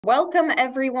Welcome,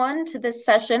 everyone, to this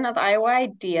session of Iowa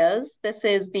Ideas. This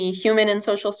is the Human and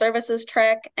Social Services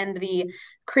track and the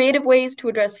Creative Ways to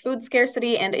Address Food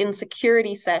Scarcity and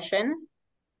Insecurity session.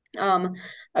 A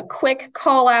quick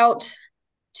call out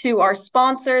to our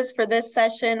sponsors for this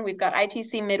session. We've got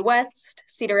ITC Midwest,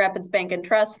 Cedar Rapids Bank and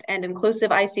Trust, and Inclusive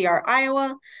ICR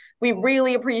Iowa. We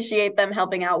really appreciate them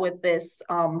helping out with this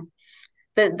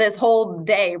this whole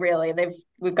day. Really,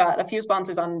 we've got a few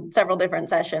sponsors on several different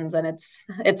sessions, and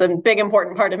it's a big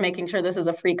important part of making sure this is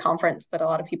a free conference that a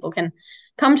lot of people can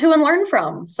come to and learn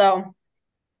from. So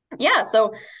yeah,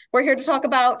 so we're here to talk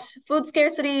about food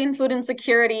scarcity and food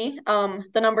insecurity,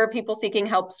 the number of people seeking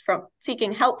help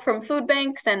from food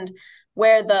banks, and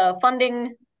where the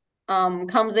funding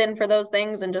comes in for those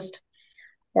things, and just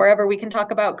wherever we can talk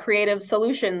about creative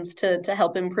solutions to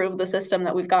help improve the system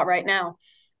that we've got right now.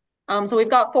 So we've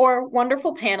got four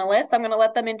wonderful panelists. I'm going to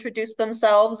let them introduce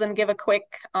themselves and give a quick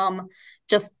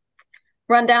just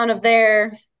rundown of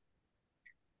their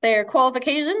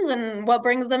qualifications and what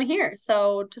brings them here.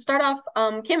 So to start off,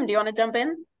 Kim, do you want to jump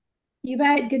in? You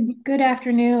bet. Good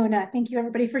afternoon. Thank you,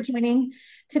 everybody, for joining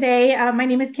today. My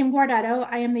name is Kim Guardado.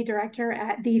 I am the director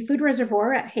at the Food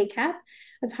Reservoir at HACAP.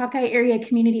 That's Hawkeye Area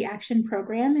Community Action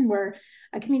Program, and we're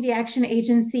a community action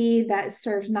agency that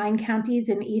serves 9 counties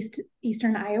in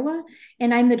eastern Iowa,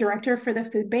 and I'm the director for the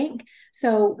food bank.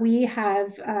 So we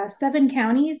have 7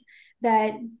 counties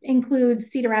that includes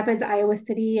Cedar Rapids, Iowa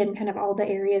City, and kind of all the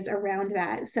areas around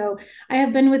that. So I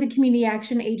have been with the community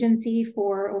action agency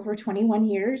for over 21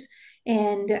 years,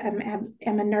 and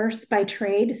am a nurse by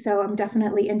trade. So I'm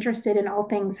definitely interested in all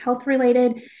things health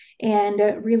related,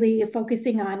 and really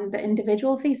focusing on the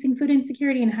individual facing food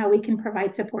insecurity and how we can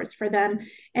provide supports for them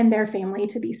and their family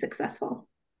to be successful.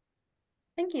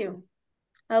 Thank you.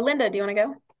 Linda, do you want to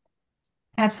go?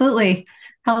 Absolutely.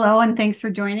 Hello, and thanks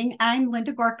for joining. I'm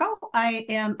Linda Gorko. I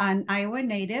am an Iowa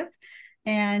native,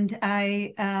 and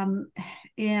I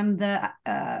am the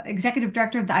executive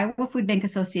director of the Iowa Food Bank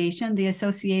Association. The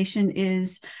association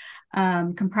is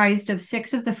comprised of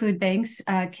 6 of the food banks.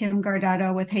 Kim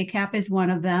Guardado with HACAP is one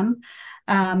of them.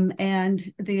 And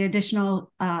the additional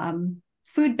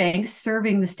food banks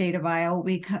serving the state of Iowa,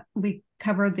 we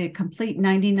cover the complete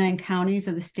 99 counties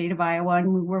of the state of Iowa,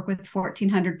 and we work with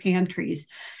 1,400 pantries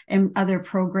and other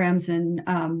programs and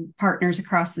partners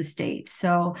across the state.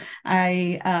 So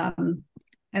I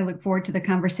look forward to the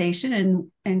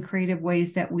conversation and creative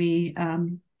ways that we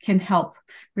can help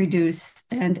reduce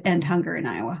and end hunger in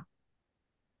Iowa.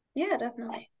 Yeah,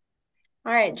 definitely.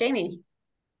 All right, Jamie.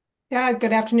 Yeah,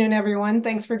 good afternoon, everyone.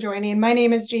 Thanks for joining. My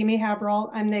name is Jamie Haberl.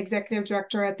 I'm the executive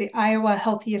director at the Iowa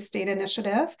Healthy Estate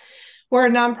Initiative. We're a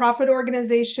nonprofit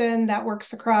organization that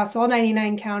works across all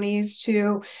 99 counties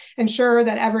to ensure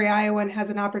that every Iowan has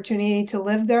an opportunity to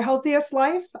live their healthiest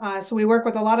life. So we work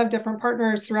with a lot of different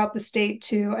partners throughout the state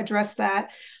to address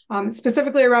that,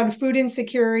 specifically around food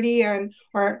insecurity,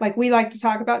 or like we like to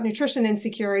talk about, nutrition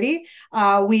insecurity.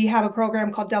 We have a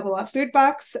program called Double Up Food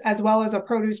Bucks, as well as a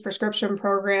produce prescription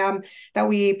program that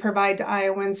we provide to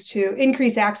Iowans to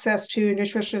increase access to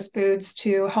nutritious foods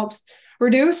to help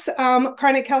reduce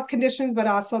chronic health conditions, but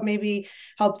also maybe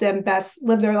help them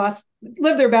live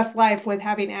their best life with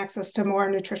having access to more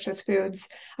nutritious foods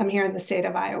here in the state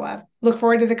of Iowa. Look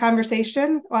forward to the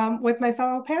conversation with my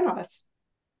fellow panelists.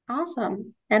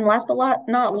 Awesome. And last but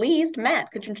not least, Matt,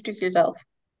 could you introduce yourself?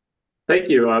 Thank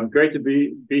you. Great to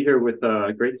be here with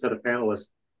a great set of panelists.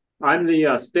 I'm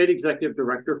the state executive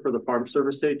director for the Farm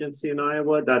Service Agency in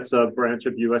Iowa. That's a branch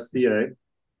of USDA.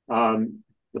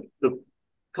 The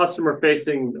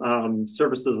customer-facing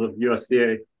services of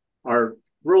USDA are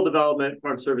Rural Development,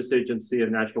 Farm Service Agency,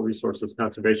 and Natural Resources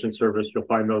Conservation Service. You'll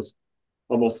find those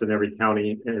almost in every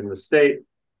county in the state.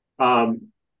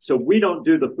 So we don't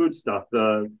do the food stuff.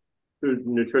 The Food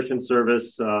Nutrition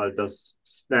Service does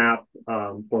SNAP,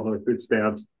 400 food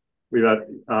stamps. We've got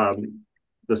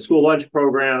the school lunch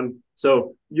program.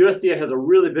 So USDA has a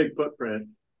really big footprint.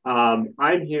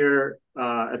 I'm here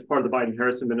as part of the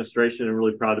Biden-Harris administration and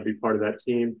really proud to be part of that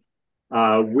team.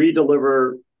 We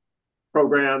deliver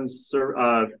programs,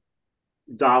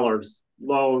 dollars,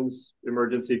 loans,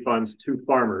 emergency funds to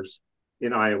farmers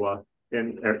in Iowa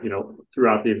and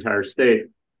throughout the entire state.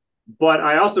 But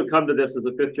I also come to this as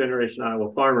a 5th-generation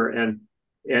Iowa farmer, and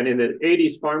in the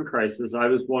 80s farm crisis, I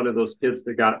was one of those kids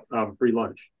that got free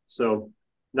lunch. So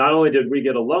not only did we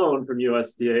get a loan from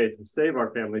USDA to save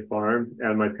our family farm,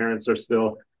 and my parents are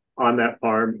still on that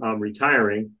farm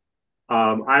retiring,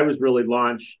 I was really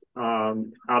launched out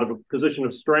of a position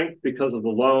of strength because of the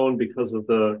loan, because of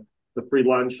the free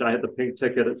lunch. I had the pink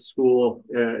ticket at school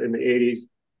in the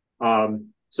 80s.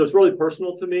 So it's really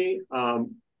personal to me.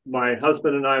 my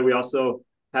husband and I, we also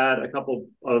had a couple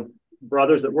of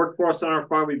brothers that worked for us on our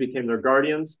farm. We became their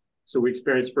guardians. So we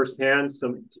experienced firsthand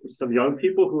some young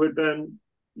people who had been,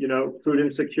 food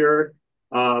insecure,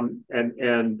 and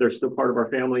they're still part of our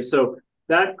family. So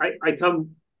that I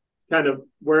come kind of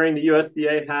wearing the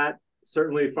USDA hat.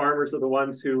 Certainly farmers are the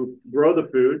ones who grow the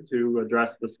food to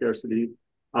address the scarcity.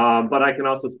 But I can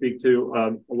also speak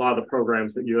to a lot of the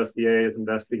programs that USDA is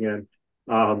investing in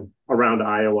around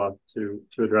Iowa to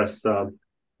address,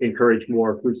 encourage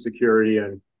more food security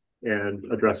and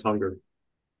address hunger.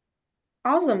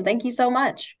 Awesome. Thank you so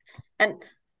much. And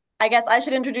I guess I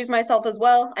should introduce myself as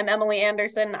well. I'm Emily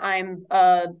Anderson. I'm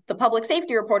the public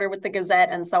safety reporter with the Gazette,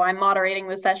 and so I'm moderating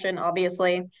the session,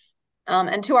 obviously.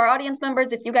 And to our audience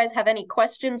members, if you guys have any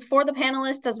questions for the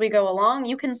panelists as we go along,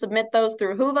 you can submit those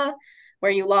through Whova,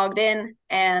 where you logged in,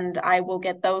 and I will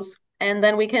get those, and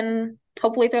then we can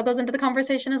hopefully throw those into the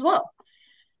conversation as well.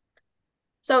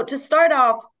 So to start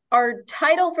off, our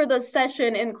title for the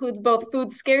session includes both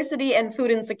food scarcity and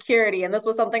food insecurity, and this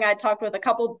was something I talked with a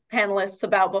couple panelists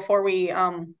about before we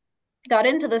got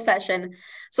into the session.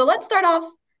 So let's start off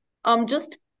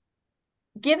just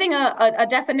giving a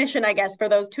definition, I guess, for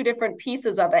those two different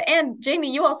pieces of it. And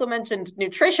Jamie, you also mentioned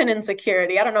nutrition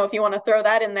insecurity. I don't know if you want to throw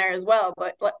that in there as well,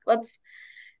 but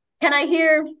can I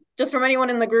hear just from anyone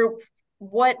in the group,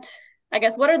 what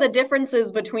are the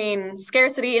differences between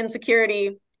scarcity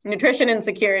insecurity, nutrition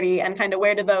insecurity, and kind of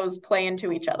where do those play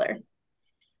into each other?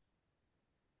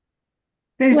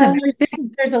 There's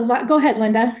a lot. Go ahead,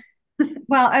 Linda.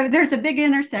 Well, there's a big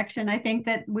intersection. I think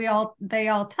that they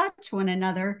all touch one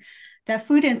another. That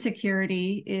food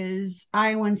insecurity is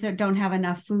Iowans that don't have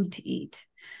enough food to eat.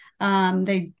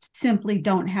 They simply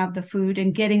don't have the food,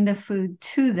 and getting the food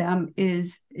to them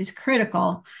is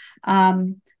critical.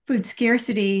 Food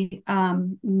scarcity,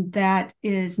 that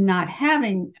is not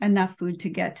having enough food to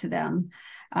get to them.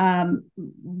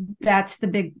 That's the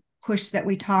big push that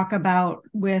we talk about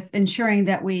with ensuring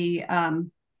that we,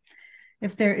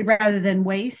 if they're rather than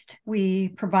waste, we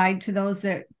provide to those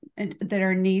that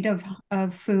are in need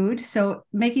of food. So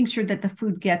making sure that the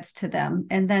food gets to them.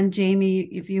 And then Jamie,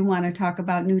 if you want to talk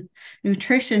about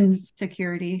nutrition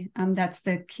security, that's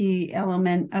the key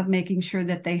element of making sure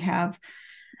that they have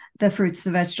the fruits,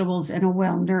 the vegetables, and a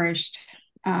well-nourished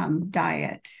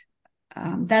diet.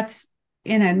 That's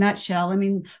in a nutshell. I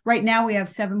mean, right now we have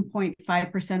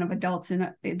 7.5% of adults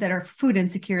that are food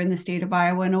insecure in the state of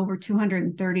Iowa, and over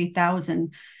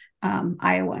 230,000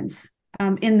 Iowans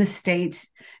in the state.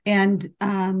 And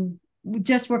we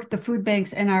just work the food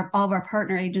banks and all of our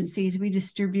partner agencies. We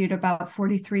distribute about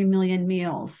 43 million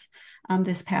meals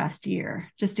this past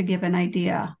year, just to give an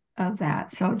idea of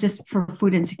that. So just for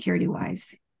food insecurity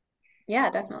wise. Yeah,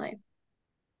 definitely.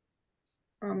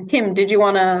 Kim, did you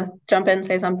want to jump in and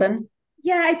say something?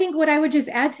 Yeah, I think what I would just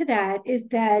add to that is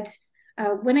that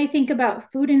when I think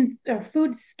about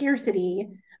food scarcity,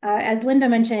 as Linda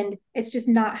mentioned, it's just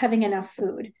not having enough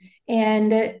food.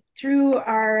 And through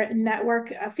our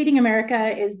network, Feeding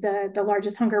America is the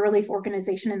largest hunger relief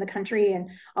organization in the country, and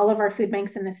all of our food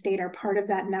banks in the state are part of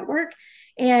that network.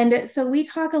 And so we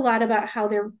talk a lot about how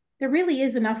there really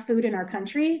is enough food in our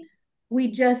country. We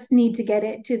just need to get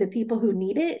it to the people who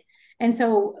need it. And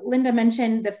so Linda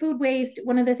mentioned the food waste.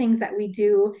 One of the things that we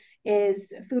do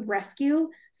is food rescue.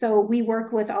 So we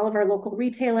work with all of our local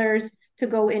retailers to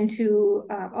go into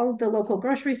all of the local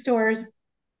grocery stores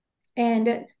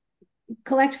and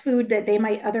collect food that they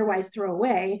might otherwise throw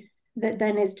away that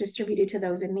then is distributed to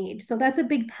those in need. So that's a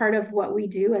big part of what we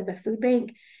do as a food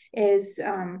bank, is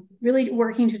really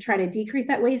working to try to decrease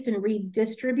that waste and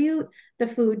redistribute the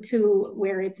food to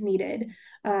where it's needed.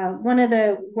 One of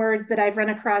the words that I've run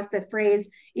across, the phrase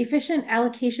efficient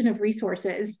allocation of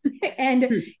resources.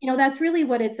 And, that's really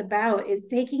what it's about, is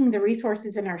taking the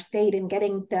resources in our state and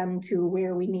getting them to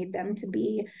where we need them to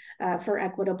be for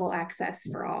equitable access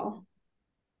for all.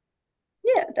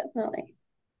 Yeah, definitely.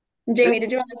 Jamie,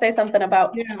 did you want to say something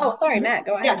about? Yeah. Oh, sorry, Matt,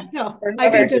 go ahead. Yeah, no, I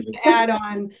can just add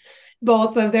on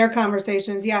both of their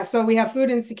conversations. Yeah, so we have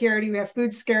food insecurity, we have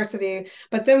food scarcity,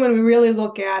 but then when we really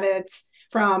look at it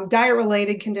from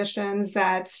diet-related conditions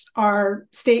that our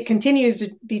state continues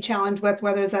to be challenged with,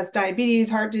 whether that's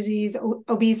diabetes, heart disease,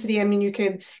 obesity. I mean, you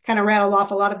could kind of rattle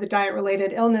off a lot of the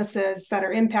diet-related illnesses that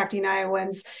are impacting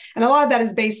Iowans. And a lot of that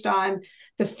is based on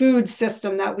the food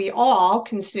system that we all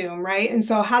consume, right? And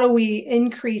so how do we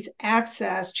increase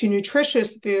access to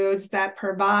nutritious foods that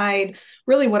provide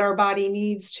really what our body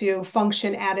needs to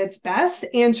function at its best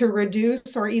and to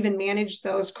reduce or even manage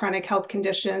those chronic health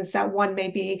conditions that one may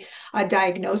be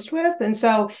diagnosed with? And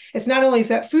so it's not only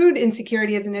that food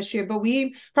insecurity is an issue, but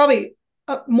we probably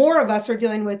more of us are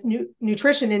dealing with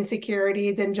nutrition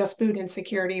insecurity than just food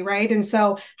insecurity, right? And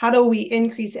so how do we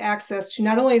increase access to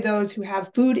not only those who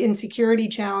have food insecurity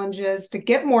challenges to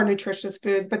get more nutritious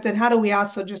foods, but then how do we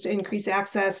also just increase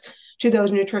access to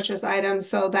those nutritious items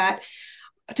so that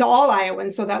to all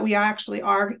Iowans, so that we actually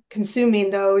are consuming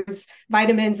those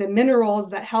vitamins and minerals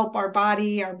that help our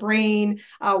body, our brain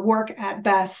work at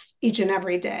best each and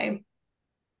every day.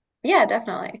 Yeah,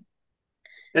 definitely.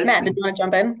 And Matt, did you want to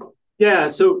jump in? Yeah,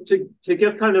 so to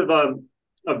give kind of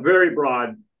a very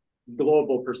broad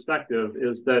global perspective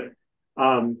is that,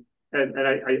 and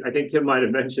I think Kim might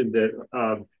have mentioned it,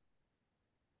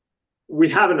 we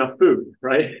have enough food,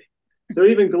 right? So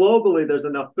even globally, there's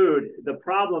enough food. The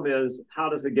problem is, how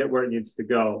does it get where it needs to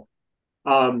go?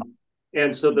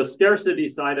 And so the scarcity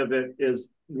side of it is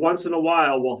once in a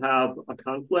while, we'll have a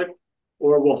conflict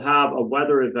or we'll have a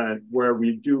weather event where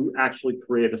we do actually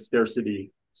create a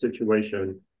scarcity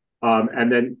situation.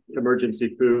 And then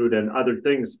emergency food and other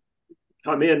things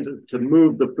come in to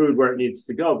move the food where it needs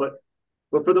to go.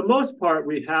 But for the most part,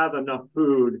 we have enough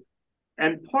food.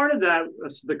 And part of that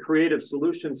is the creative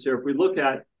solutions here. If we look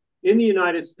at in the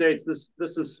United States,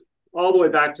 this is all the way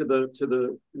back to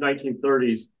the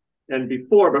 1930s and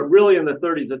before, but really in the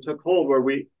 30s, it took hold where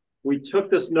we took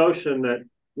this notion that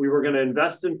we were going to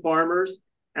invest in farmers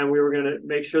and we were going to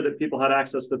make sure that people had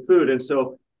access to food. And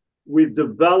so we've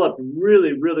developed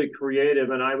really, really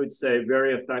creative and I would say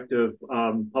very effective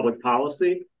public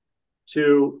policy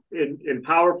to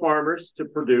empower farmers to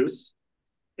produce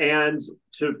and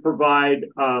to provide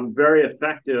very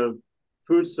effective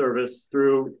food service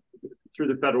through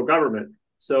the federal government.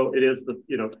 So it is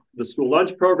the school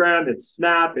lunch program, it's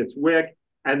SNAP, it's WIC,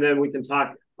 and then we can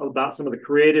talk about some of the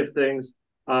creative things.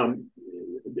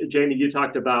 Jamie, you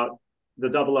talked about the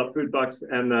double up food bucks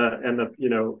and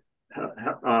the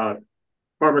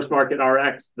farmers market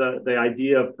RX, the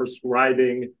idea of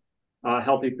prescribing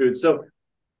healthy food. So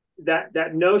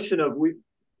that notion of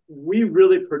we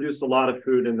really produce a lot of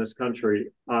food in this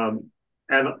country, and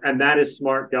that is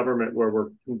smart government where we're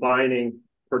combining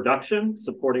production,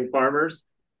 supporting farmers,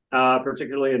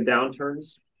 particularly in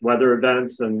downturns, weather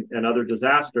events, and other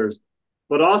disasters,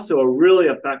 but also a really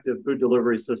effective food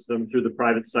delivery system through the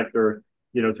private sector,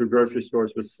 through grocery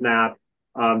stores with SNAP,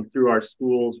 through our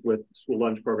schools with school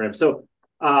lunch programs. So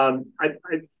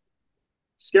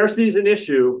scarcity is an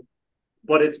issue,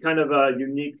 but it's kind of a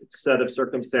unique set of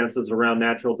circumstances around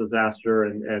natural disaster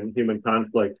and human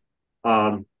conflict.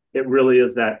 It really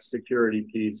is that security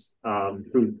piece,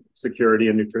 food security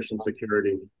and nutrition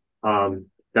security.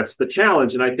 That's the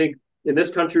challenge. And I think in this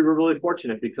country, we're really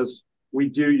fortunate because we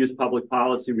do use public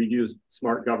policy. We use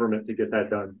smart government to get that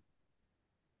done.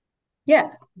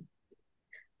 Yeah.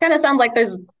 Kind of sounds like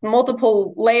there's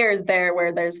multiple layers there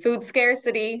where there's food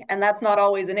scarcity and that's not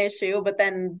always an issue, but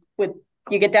then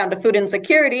you get down to food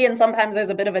insecurity and sometimes there's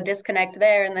a bit of a disconnect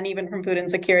there, and then even from food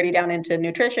insecurity down into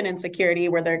nutrition insecurity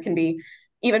where there can be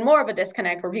even more of a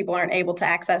disconnect where people aren't able to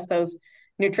access those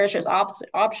nutritious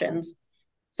options.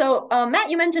 So Matt,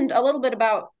 you mentioned a little bit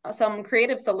about some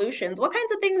creative solutions. What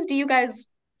kinds of things do you guys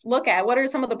look at? What are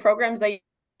some of the programs that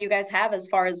you guys have as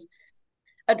far as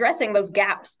addressing those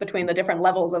gaps between the different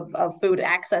levels of food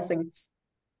accessing,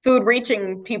 food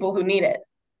reaching people who need it?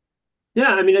 Yeah,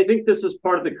 I mean, I think this is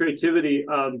part of the creativity.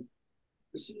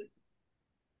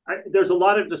 There's a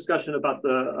lot of discussion about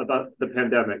the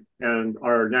pandemic and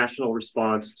our national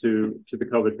response to the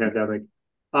COVID pandemic.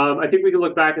 I think we can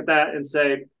look back at that and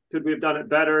say, could we have done it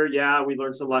better? Yeah, we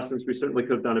learned some lessons. We certainly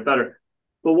could have done it better.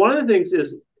 But one of the things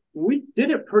is we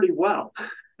did it pretty well.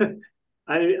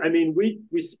 I mean,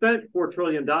 we spent $4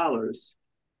 trillion,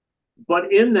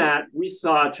 but in that we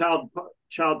saw child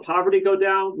poverty go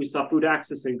down. We saw food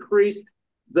access increase.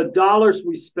 The dollars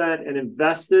we spent and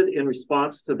invested in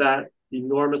response to that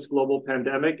enormous global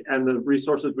pandemic and the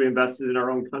resources we invested in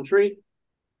our own country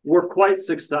were quite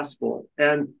successful.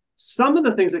 And some of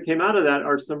the things that came out of that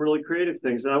are some really creative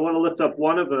things. And I want to lift up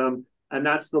one of them, and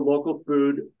that's the Local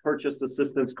Food Purchase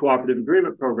Assistance Cooperative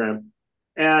Agreement Program.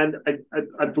 And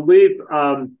I believe,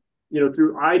 through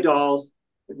IDOLS,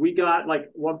 we got like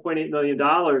 $1.8 million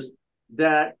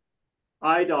that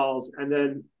IDOLS and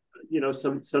then,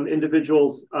 some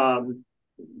individuals,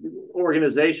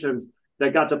 organizations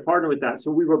that got to partner with that.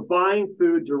 So we were buying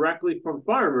food directly from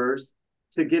farmers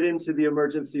to get into the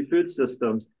emergency food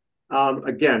systems.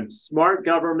 Again, smart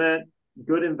government,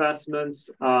 good investments.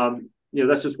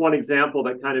 That's just one example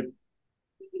that kind of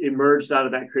emerged out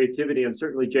of that creativity. And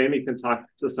certainly Jamie can talk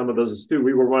to some of those too.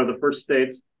 We were one of the first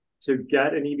states to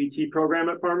get an EBT program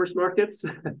at farmers markets.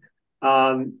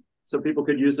 So people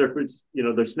could use their foods,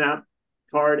 their SNAP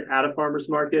card at a farmer's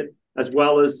market. as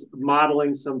well as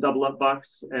modeling some double up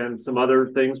bucks and some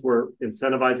other things. We're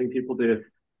incentivizing people to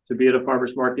be at a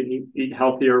farmer's market, eat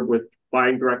healthier with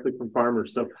buying directly from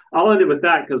farmers. So I'll end it with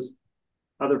that because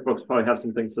other folks probably have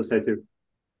some things to say too.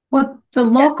 Well, the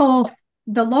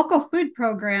local food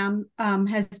program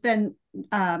has been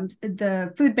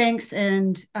the food banks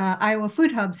and Iowa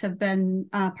food hubs have been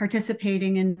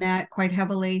participating in that quite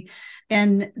heavily,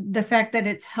 and the fact that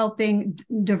it's helping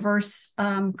diverse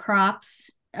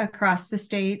crops across the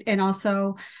state, and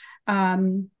also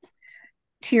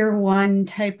tier one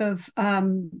type of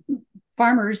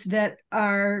farmers that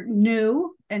are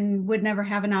new and would never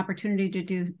have an opportunity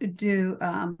to do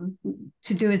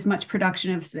as much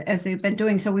production as they've been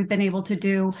doing. So we've been able to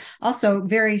do also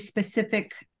very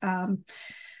specific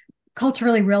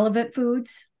culturally relevant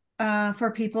foods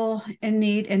for people in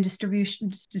need and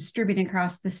distributing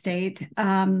across the state.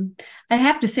 I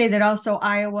have to say that also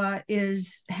Iowa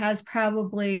has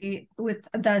probably, with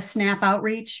the SNAP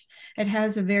outreach, it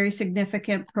has a very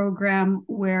significant program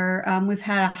where we've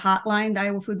had a hotline. The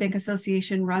Iowa Food Bank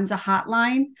Association runs a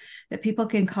hotline that people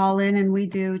can call in, and we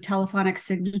do telephonic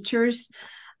signatures.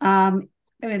 And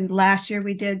last year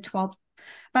we did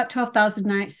about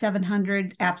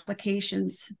 12,700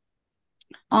 applications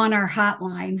on our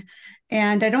hotline.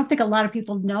 And I don't think a lot of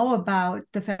people know about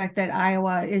the fact that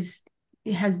Iowa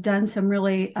has done some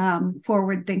really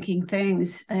forward-thinking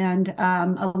things. And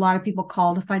a lot of people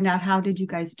call to find out, how did you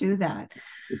guys do that?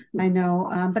 I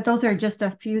know, but those are just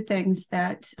a few things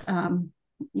that,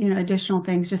 additional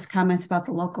things, just comments about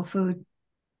the local food.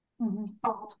 Mm-hmm.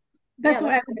 That's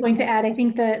what I was going to add. I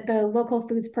think the local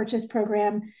foods purchase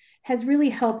program has really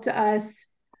helped us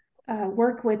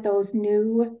work with those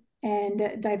new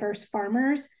and diverse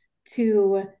farmers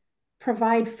to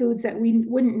provide foods that we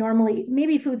wouldn't normally,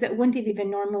 maybe foods that wouldn't have even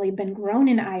normally been grown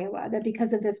in Iowa, that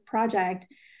because of this project,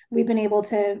 we've been able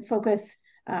to focus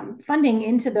funding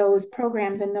into those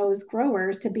programs and those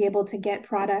growers to be able to get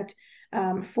product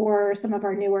for some of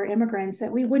our newer immigrants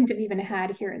that we wouldn't have even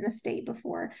had here in the state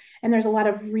before. And there's a lot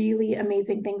of really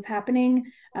amazing things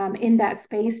happening in that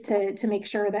space to make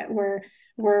sure that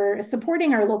we're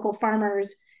supporting our local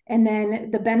farmers. And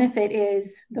then the benefit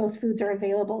is those foods are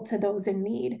available to those in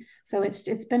need. So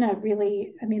it's been a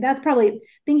really, that's probably,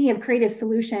 thinking of creative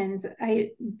solutions,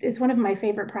 it's one of my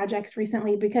favorite projects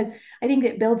recently, because I think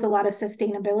it builds a lot of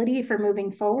sustainability for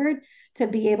moving forward to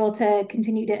be able to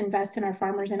continue to invest in our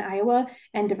farmers in Iowa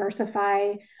and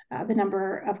diversify the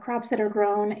number of crops that are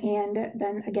grown. And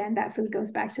then again, that food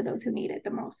goes back to those who need it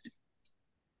the most.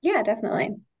 Yeah, definitely.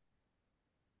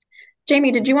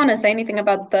 Jamie, did you want to say anything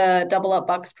about the Double Up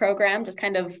Bucks program? Just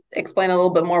kind of explain a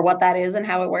little bit more what that is and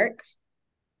how it works.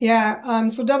 Yeah,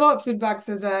 so Double Up Food Bucks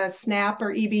is a SNAP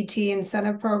or EBT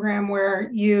incentive program where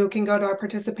you can go to a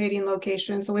participating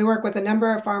location. So we work with a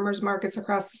number of farmers markets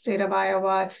across the state of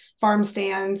Iowa, farm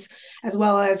stands, as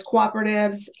well as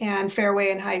cooperatives and Fairway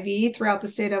and Hy-Vee throughout the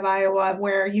state of Iowa,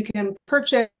 where you can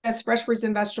purchase fresh fruits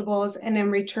and vegetables and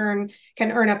in return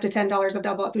can earn up to $10 of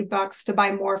Double Up Food Bucks to buy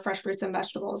more fresh fruits and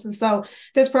vegetables. And so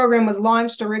this program was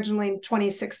launched originally in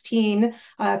 2016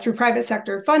 through private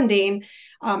sector funding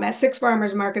at 6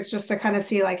 farmers markets, just to kind of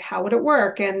see how would it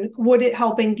work and would it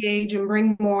help engage and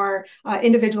bring more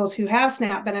individuals who have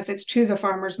SNAP benefits to the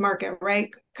farmers market, right?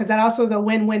 Because that also is a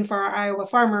win-win for our Iowa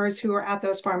farmers who are at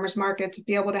those farmers markets to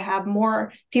be able to have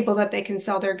more people that they can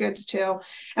sell their goods to.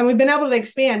 And we've been able to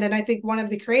expand. And I think one of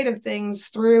the creative things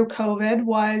through COVID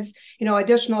was,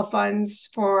 additional funds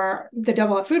for the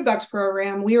Double Up Food Bucks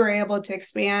program. We were able to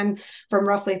expand from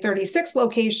roughly 36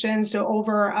 locations to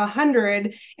over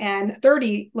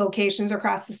 130 locations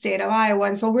across the state of Iowa.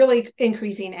 And so really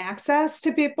increasing access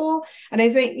to people. And I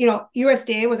think,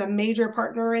 USDA was a major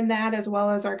partner in that, as well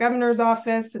as our governor's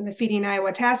office and the Feeding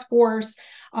Iowa Task Force.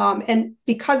 And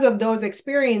because of those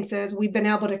experiences, we've been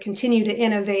able to continue to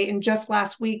innovate. And just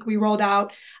last week, we rolled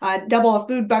out Double Up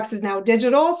Food Bucks is now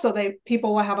digital, so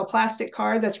people will have a plastic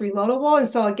card that's reloadable. And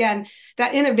so again,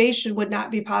 that innovation would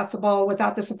not be possible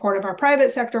without the support of our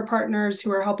private sector partners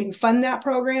who are helping fund that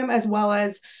program, as well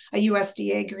as a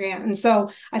USDA grant. And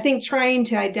so I think trying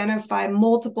to identify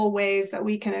multiple ways that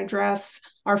we can address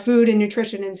our food and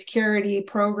nutrition insecurity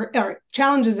program or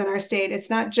challenges in our state. It's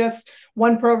not just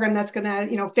one program that's going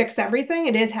to, fix everything.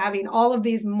 It is having all of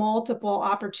these multiple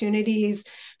opportunities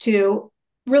to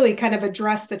really kind of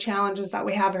address the challenges that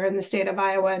we have here in the state of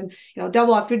Iowa. And,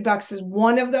 Double Up Food Bucks is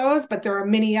one of those, but there are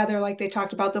many other, like they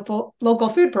talked about, the local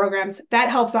food programs. That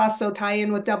helps also tie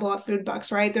in with Double Up Food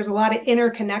Bucks, right? There's a lot of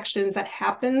interconnections that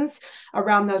happens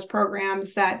around those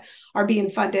programs that are being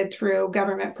funded through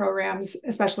government programs,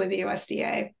 especially the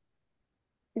USDA.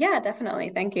 Yeah,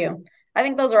 definitely. Thank you. I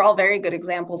think those are all very good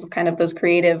examples of kind of those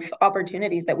creative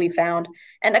opportunities that we found.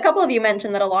 And a couple of you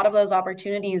mentioned that a lot of those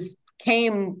opportunities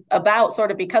came about sort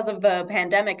of because of the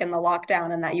pandemic and the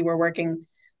lockdown, and that you were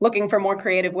looking for more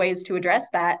creative ways to address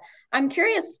that. I'm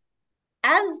curious,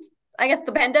 as I guess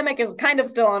the pandemic is kind of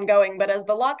still ongoing, but as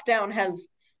the lockdown has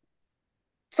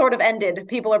sort of ended,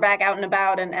 people are back out and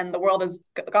about, and the world has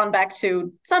gone back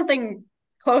to something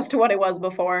close to what it was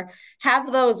before.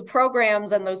 Have those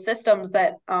programs and those systems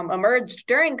that emerged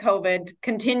during COVID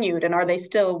continued, and are they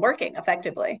still working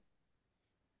effectively?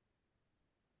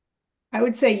 I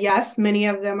would say yes, many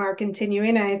of them are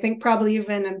continuing. And I think probably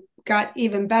even got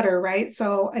even better, right?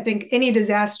 So I think any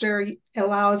disaster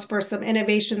allows for some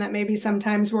innovation that maybe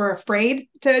sometimes we're afraid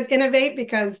to innovate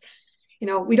because,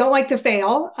 we don't like to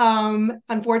fail,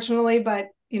 unfortunately, but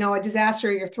a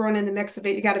disaster, you're thrown in the mix of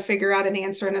it. You got to figure out an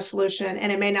answer and a solution,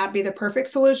 and it may not be the perfect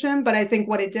solution, but I think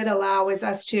what it did allow is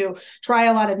us to try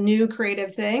a lot of new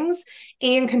creative things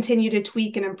and continue to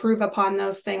tweak and improve upon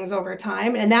those things over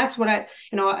time. And that's what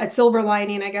a silver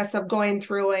lining, I guess, of going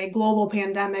through a global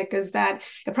pandemic is that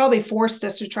it probably forced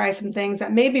us to try some things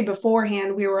that maybe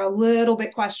beforehand we were a little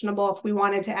bit questionable if we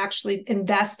wanted to actually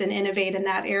invest and innovate in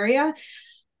that area.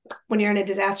 When you're in a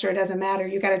disaster, it doesn't matter.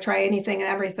 You got to try anything and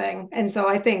everything. And so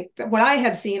I think what I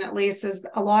have seen, at least, is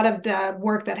a lot of the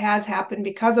work that has happened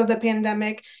because of the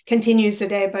pandemic continues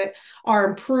today, but are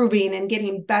improving and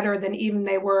getting better than even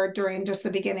they were during just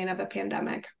the beginning of the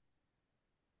pandemic.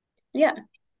 Yeah.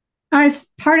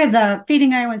 As part of the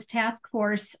Feeding Iowans task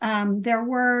force, there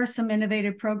were some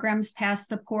innovative programs past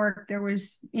the pork. There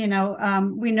was, we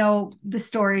know the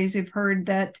stories. We've heard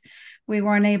that we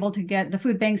weren't able to get, the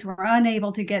food banks were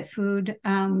unable to get food.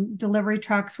 Delivery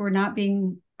trucks were not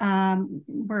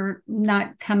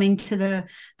coming to the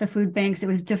food banks. It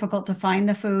was difficult to find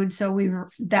the food. So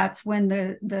that's when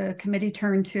the committee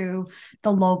turned to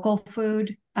the local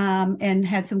food, and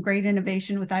had some great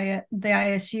innovation with the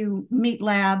ISU Meat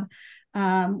Lab,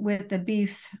 with the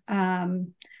Beef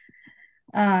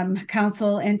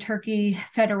Council and Turkey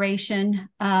Federation.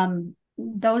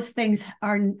 Those things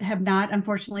have not,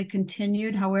 unfortunately,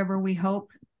 continued. However, we hope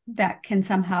that can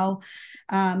somehow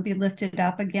be lifted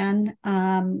up again.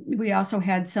 We also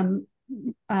had some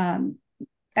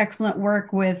excellent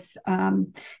work with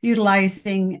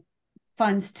utilizing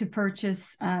funds to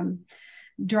purchase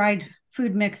dried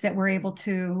food mix that we're able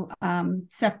to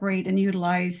separate and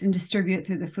utilize and distribute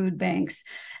through the food banks.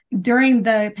 During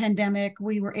the pandemic,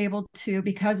 we were able to,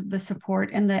 because of the support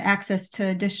and the access to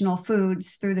additional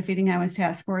foods through the Feeding Iowans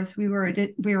Task Force,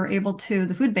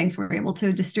 the food banks were able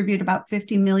to distribute about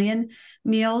 50 million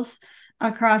meals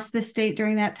across the state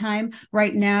during that time.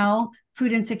 Right now,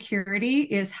 food insecurity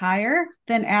is higher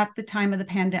than at the time of the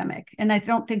pandemic. And I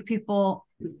don't think people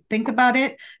think about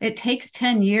it. It takes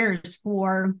 10 years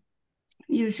for,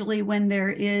 usually when there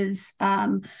is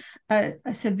a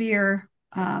severe,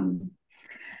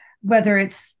 whether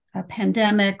it's a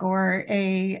pandemic or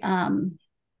a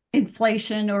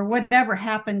inflation or whatever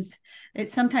happens, it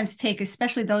sometimes takes,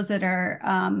 especially those that are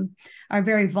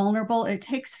very vulnerable, it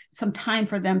takes some time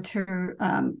for them to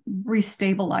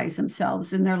restabilize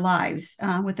themselves in their lives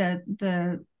with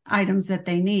the items that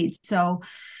they need. So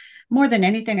more than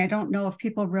anything, I don't know if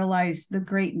people realize the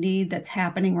great need that's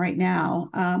happening right now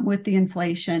with the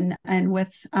inflation and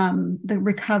with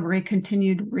the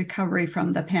continued recovery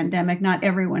from the pandemic. Not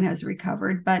everyone has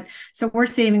recovered, but so we're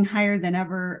saving higher than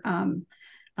ever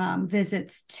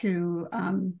visits to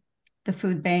the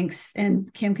food banks.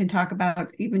 And Kim can talk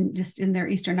about even just in their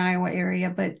Eastern Iowa area,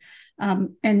 but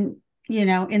in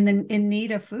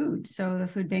need of food. So the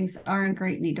food banks are in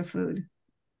great need of food.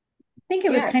 I think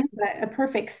it was kind of a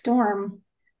perfect storm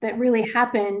that really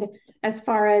happened as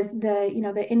far as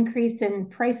the increase in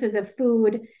prices of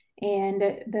food and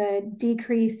the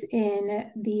decrease in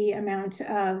the amount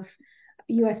of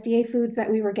USDA foods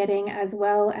that we were getting, as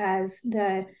well as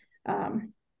the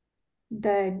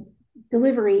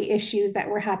delivery issues that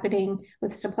were happening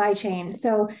with supply chain.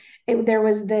 So there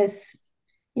was this,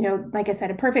 like I said,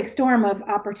 a perfect storm of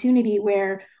opportunity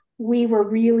where we were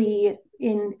really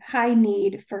in high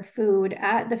need for food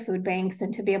at the food banks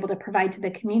and to be able to provide to the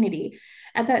community.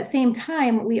 At that same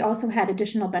time, we also had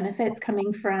additional benefits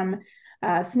coming from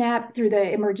SNAP through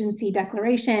the emergency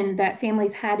declaration that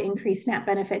families had increased SNAP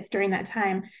benefits during that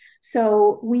time.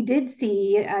 So we did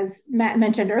see, as Matt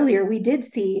mentioned earlier, we did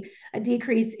see a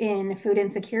decrease in food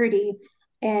insecurity.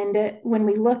 And when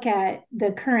we look at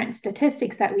the current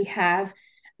statistics that we have,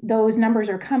 those numbers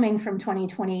are coming from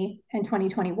 2020 and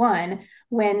 2021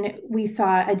 when we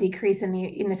saw a decrease in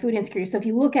the food insecurity. So if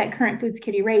you look at current food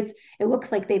security rates, it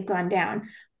looks like they've gone down.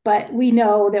 But we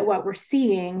know that what we're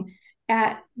seeing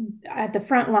at the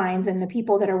front lines and the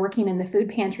people that are working in the food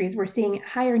pantries, we're seeing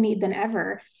higher need than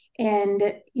ever. And,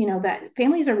 you know, that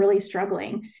families are really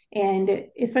struggling. And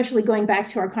especially going back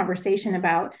to our conversation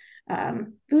about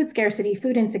food scarcity,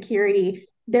 food insecurity,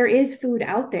 there is food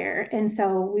out there. And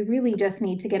so we really just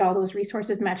need to get all those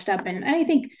resources matched up. And I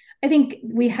think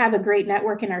we have a great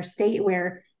network in our state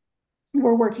where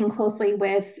we're working closely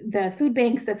with the food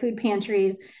banks, the food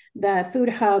pantries, the food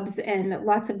hubs, and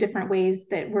lots of different ways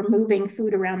that we're moving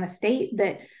food around the state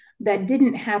that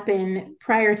didn't happen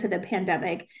prior to the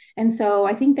pandemic. And so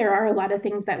I think there are a lot of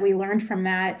things that we learned from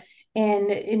that,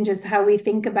 and in just how we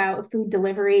think about food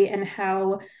delivery and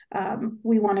how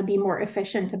we want to be more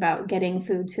efficient about getting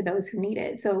food to those who need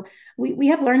it. So we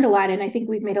have learned a lot, and I think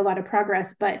we've made a lot of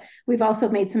progress, but we've also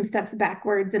made some steps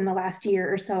backwards in the last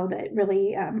year or so that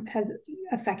really has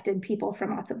affected people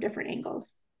from lots of different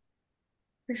angles.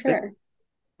 For sure.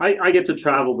 I get to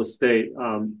travel the state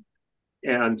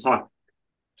and talk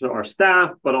to our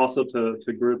staff, but also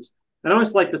to groups. And I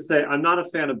always like to say, I'm not a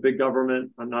fan of big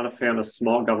government. I'm not a fan of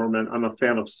small government. I'm a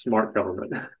fan of smart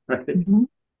government, right? Mm-hmm.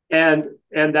 And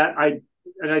I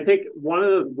think one of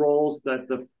the roles that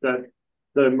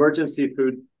the emergency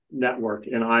food network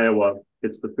in Iowa,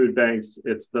 it's the food banks,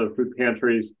 it's the food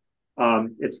pantries,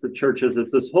 it's the churches,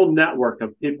 it's this whole network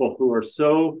of people who are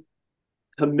so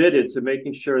committed to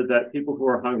making sure that people who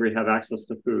are hungry have access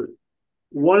to food.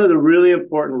 One of the really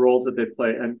important roles that they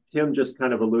play, and Kim just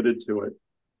kind of alluded to it,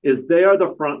 is they are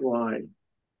the front line.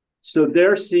 So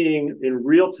they're seeing in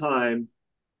real time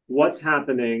what's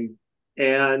happening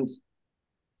and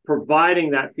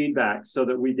providing that feedback so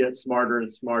that we get smarter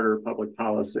and smarter public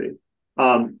policy.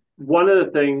 One of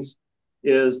the things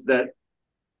is that,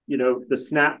 you know, the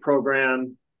SNAP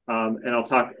program, and I'll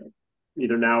talk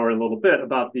either now or in a little bit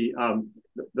about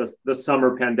the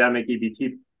summer pandemic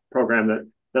EBT program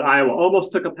that Iowa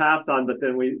almost took a pass on, but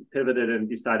then we pivoted and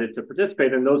decided to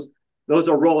participate. And those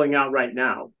are rolling out right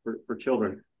now for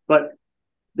children. But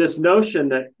this notion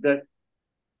that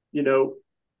you know,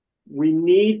 we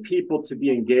need people to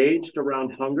be engaged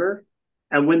around hunger.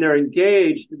 And when they're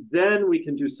engaged, then we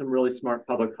can do some really smart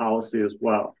public policy as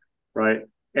well, right?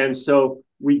 And so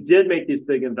we did make these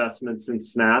big investments in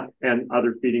SNAP and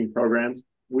other feeding programs.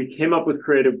 We came up with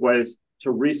creative ways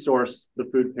to resource the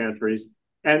food pantries.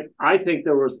 And I think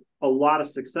there was a lot of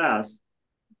success,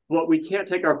 but we can't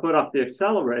take our foot off the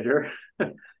accelerator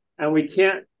and we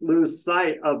can't lose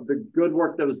sight of the good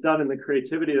work that was done and the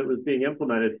creativity that was being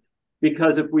implemented.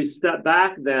 Because if we step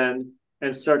back then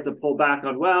and start to pull back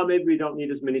on, well, maybe we don't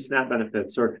need as many SNAP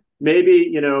benefits, or maybe,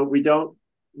 you know, we don't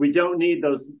need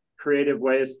those creative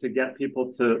ways to get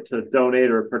people to donate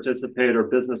or participate, or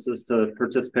businesses to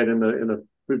participate in the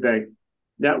food bank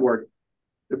network.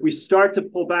 If we start to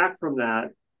pull back from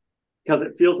that, because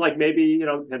it feels like maybe, you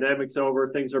know, pandemic's over,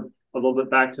 things are a little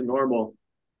bit back to normal,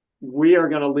 we are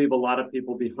going to leave a lot of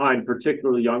people behind,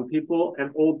 particularly young people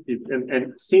and old people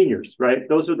and seniors, right?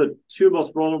 Those are the two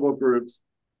most vulnerable groups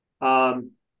that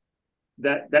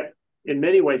in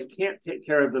many ways can't take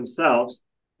care of themselves.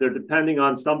 They're depending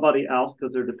on somebody else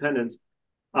because they're dependents,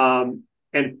 and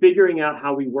figuring out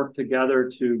how we work together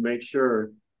to make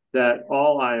sure that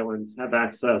all Iowans have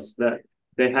access, that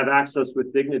they have access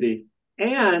with dignity,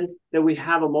 and that we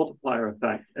have a multiplier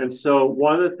effect. And so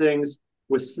one of the things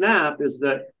with SNAP is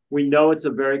that we know it's a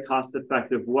very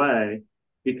cost-effective way,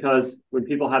 because when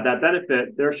people have that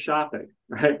benefit, they're shopping,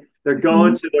 right? They're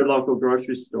going to their local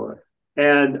grocery store.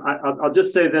 And I'll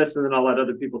just say this, and then I'll let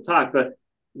other people talk, but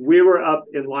we were up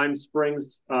in Lime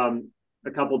Springs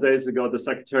a couple of days ago. The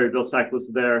Secretary Bill Sack was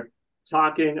there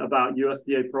talking about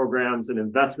USDA programs and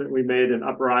investment we made in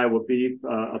Upper Iowa beef,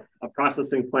 a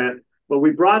processing plant. But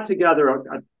we brought together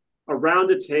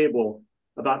around a table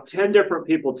about 10 different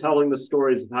people telling the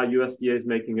stories of how USDA is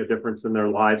making a difference in their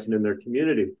lives and in their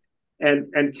community.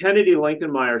 And Kennedy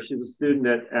Lincolnmeyer, she's a student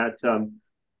at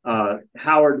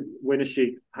Howard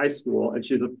Winnesheek High School, and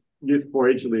she's a youth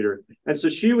 4-H leader. And so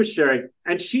she was sharing,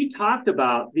 and she talked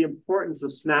about the importance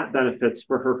of SNAP benefits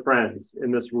for her friends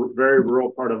in this very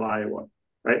rural part of Iowa,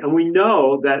 right? And we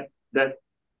know that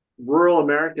rural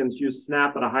Americans use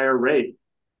SNAP at a higher rate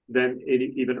than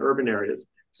even urban areas.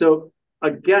 So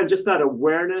again, just that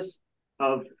awareness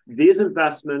of these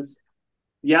investments,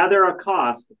 yeah, they're a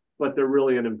cost, but they're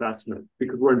really an investment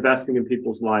because we're investing in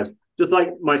people's lives. Just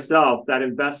like myself, that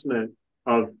investment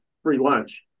of free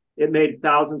lunch, it made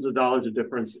thousands of dollars of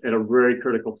difference at a very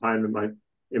critical time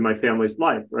in my family's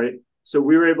life, right? So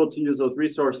we were able to use those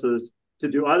resources to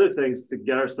do other things to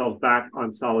get ourselves back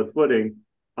on solid footing.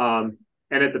 And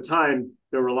at the time,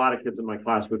 there were a lot of kids in my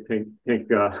class with pink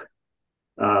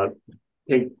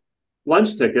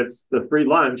lunch tickets, the free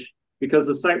lunch. because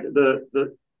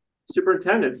the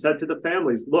superintendent said to the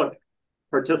families, look,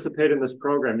 participate in this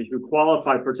program. If you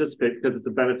qualify, participate because it's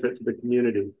a benefit to the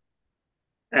community.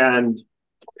 And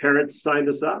parents signed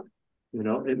us up.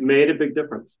 It made a big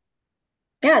difference.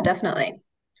 Yeah, definitely.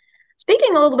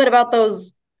 Speaking a little bit about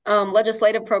those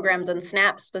legislative programs and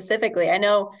SNAP specifically, I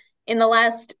know in the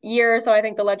last year or so, I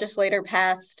think the legislature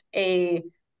passed a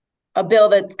bill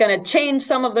that's going to change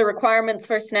some of the requirements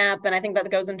for SNAP, and I think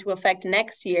that goes into effect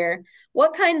next year.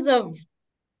 What kinds of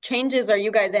changes are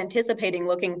you guys anticipating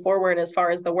looking forward as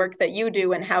far as the work that you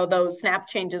do and how those SNAP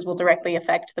changes will directly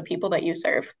affect the people that you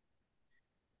serve?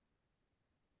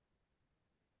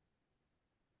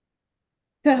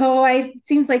 So it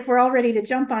seems like we're all ready to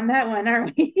jump on that one,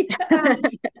 aren't we?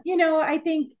 I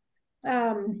think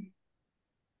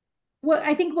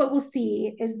what we'll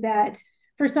see is that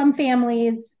for some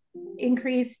families,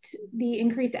 the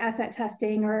increased asset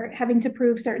testing or having to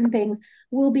prove certain things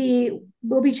will be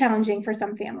challenging for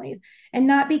some families, and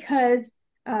not because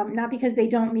they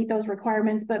don't meet those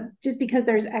requirements, but just because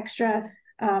there's extra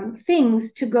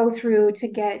things to go through to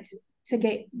get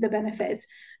the benefits.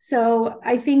 So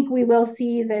I think we will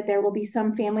see that there will be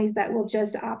some families that will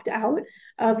just opt out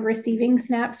of receiving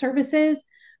SNAP services.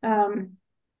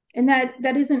 And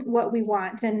that isn't what we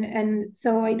want. And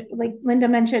so like Linda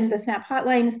mentioned, the SNAP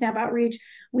hotline, SNAP outreach,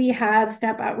 we have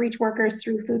SNAP outreach workers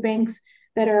through food banks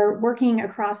that are working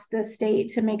across the state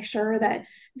to make sure that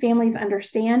families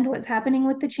understand what's happening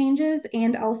with the changes,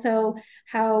 and also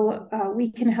how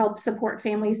we can help support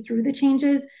families through the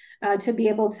changes to be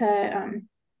able to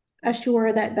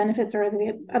assure that benefits are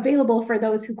available for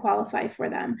those who qualify for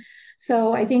them.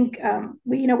 So I think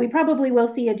we probably will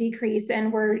see a decrease,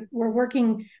 and we're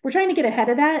trying to get ahead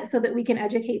of that so that we can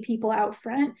educate people out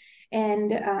front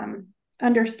and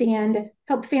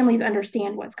help families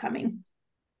understand what's coming.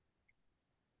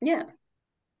 Yeah.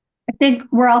 I think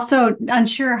we're also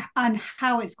unsure on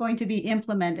how it's going to be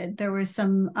implemented. There was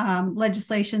some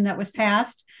legislation that was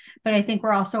passed, but I think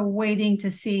we're also waiting to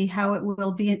see how it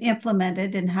will be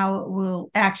implemented and how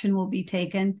action will be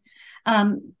taken.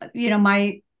 I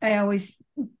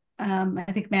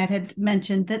think Matt had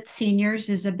mentioned that seniors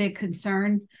is a big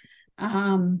concern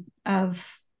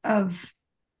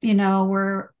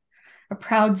we're a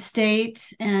proud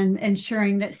state, and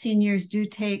ensuring that seniors do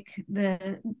take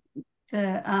the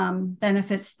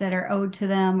benefits that are owed to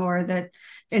them, or that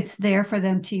it's there for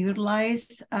them to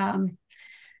utilize.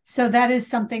 So that is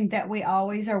something that we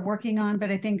always are working on,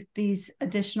 but I think these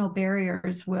additional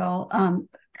barriers will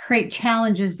create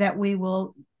challenges that we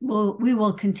will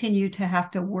continue to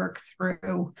have to work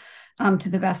through to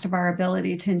the best of our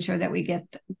ability to ensure that we get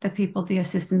the people the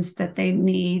assistance that they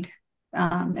need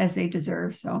as they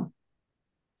deserve. So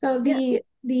through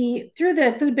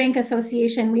the Food Bank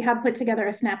Association, we have put together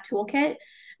a SNAP toolkit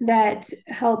that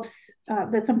helps.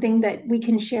 That's something that we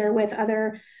can share with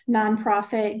other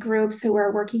nonprofit groups who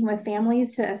are working with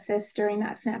families to assist during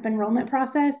that SNAP enrollment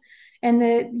process. And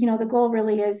the goal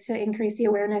really is to increase the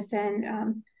awareness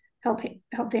and help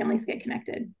families get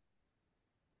connected.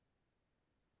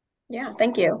 Yeah,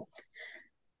 thank you.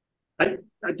 I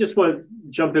just want to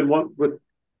jump in with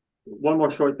one more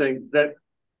short thing. That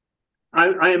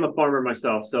I am a farmer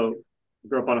myself, so I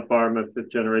grew up on a farm, a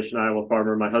fifth generation Iowa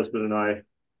farmer. My husband and I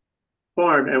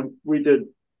farm, and we did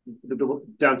the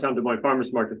downtown Des Moines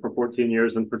Farmers Market for 14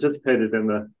 years and participated in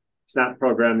the SNAP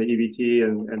program, the EBT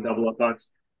and Double Up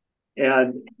Bucks.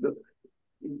 And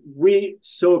we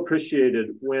so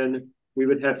appreciated when we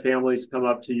would have families come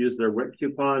up to use their WIC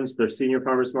coupons, their senior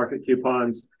farmers market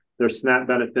coupons, their SNAP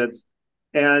benefits.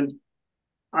 And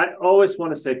I always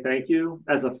want to say thank you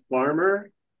as a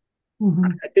farmer. Mm-hmm.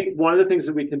 I think one of the things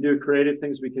that we can do, creative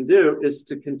things we can do, is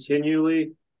to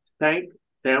continually thank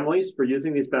families for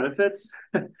using these benefits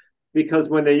because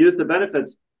when they use the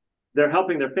benefits, they're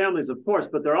helping their families, of course,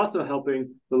 but they're also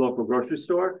helping the local grocery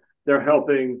store. They're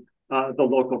helping the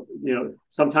local,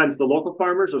 sometimes the local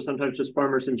farmers, or sometimes just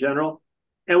farmers in general.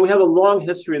 And we have a long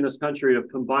history in this country of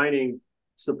combining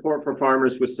support for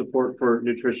farmers with support for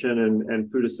nutrition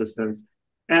and food assistance.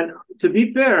 And to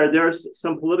be fair, there's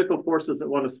some political forces that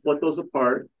want to split those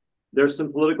apart. There's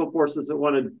some political forces that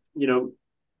want to,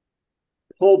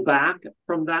 pull back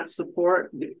from that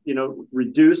support,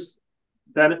 reduce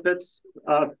benefits,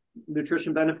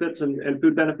 nutrition benefits and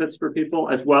food benefits for people,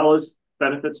 as well as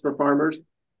benefits for farmers.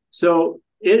 So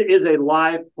it is a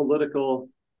live political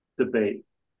debate.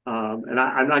 And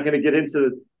I'm not going to get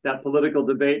into that political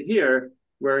debate here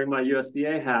wearing my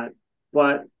USDA hat,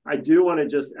 but I do want to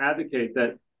just advocate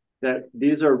that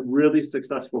these are really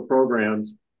successful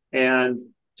programs. And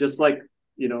just like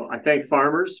I thank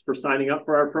farmers for signing up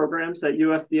for our programs at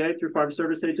USDA through Farm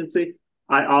Service Agency.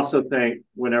 I also thank,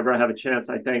 whenever I have a chance,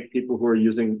 I thank people who are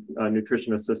using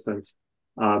nutrition assistance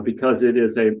because it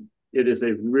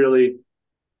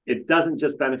doesn't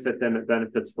just benefit them, it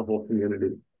benefits the whole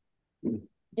community.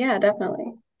 Yeah,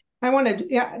 definitely. I wanted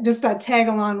to just tag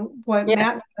along what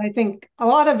Matt said. I think a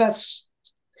lot of us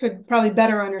could probably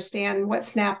better understand what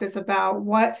SNAP is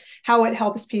about, how it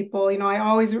helps people. I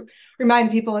always remind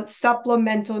people it's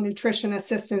supplemental nutrition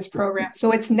assistance program.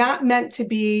 So it's not meant to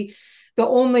be the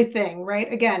only thing,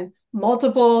 right? Again,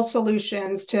 multiple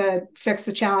solutions to fix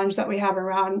the challenge that we have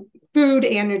around food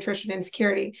and nutrition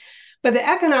insecurity. But the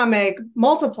economic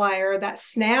multiplier that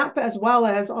SNAP, as well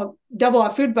as double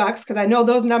up food bucks, because I know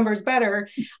those numbers better,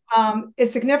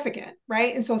 is significant,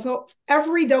 right? And so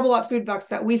every double up food bucks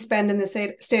that we spend in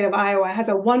the state of Iowa has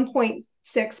a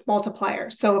 1.6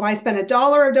 multiplier. So if I spend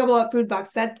 $1 of double up food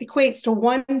bucks, that equates to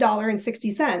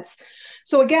 $1.60.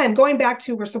 So again, going back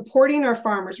to, we're supporting our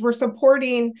farmers, we're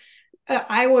supporting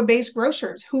Iowa-based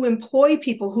grocers who employ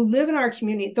people who live in our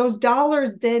community. Those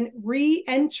dollars then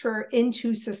re-enter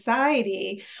into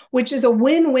society, which is a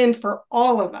win-win for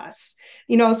all of us.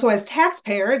 So as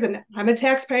taxpayers, and I'm a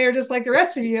taxpayer just like the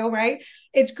rest of you, right?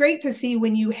 It's great to see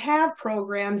when you have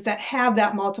programs that have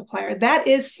that multiplier. That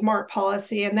is smart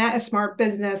policy, and that is smart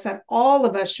business that all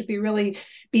of us should be really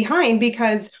behind,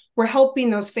 because we're helping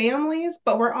those families,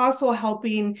 but we're also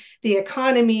helping the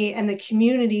economy and the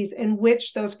communities in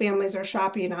which those families are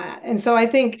shopping at. And so I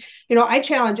think, I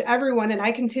challenge everyone, and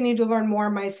I continue to learn more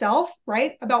myself,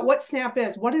 right, about what SNAP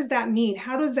is. What does that mean?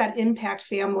 How does that impact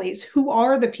families? Who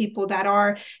are the people that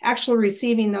are actually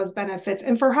receiving those benefits?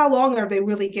 And for how long are they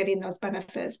really getting those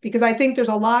benefits? Because I think there's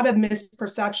a lot of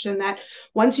misperception that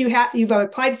once you've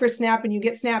applied for SNAP and you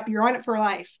get SNAP, you're on it for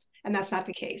life. And that's not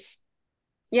the case.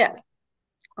 Yeah.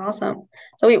 Awesome.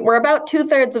 So we're about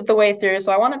 2/3 of the way through,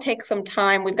 so I want to take some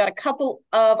time. We've got a couple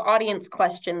of audience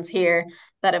questions here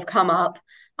that have come up.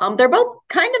 They're both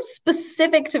kind of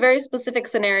specific to very specific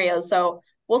scenarios. So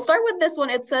we'll start with this one.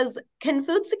 It says, can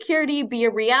food security be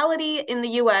a reality in the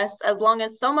US as long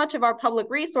as so much of our public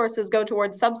resources go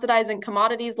towards subsidizing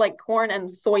commodities like corn and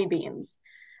soybeans?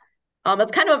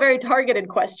 It's kind of a very targeted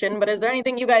question, but is there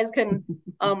anything you guys can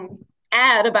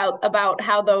add about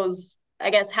how those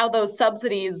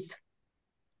subsidies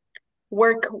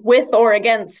work with or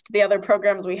against the other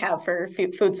programs we have for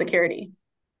food security?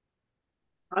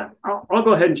 I'll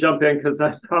go ahead and jump in because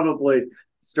I'm probably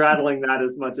straddling that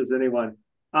as much as anyone.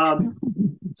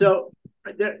 So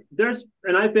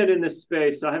and I've been in this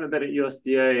space, so I haven't been at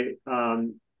USDA.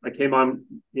 I came on,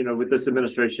 with this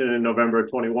administration in November of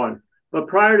 21. But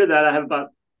prior to that, I have about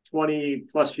 20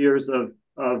 plus years of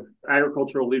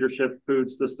agricultural leadership, food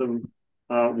system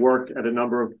work at a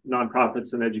number of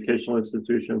nonprofits and educational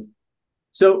institutions.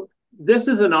 So this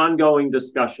is an ongoing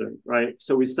discussion, right?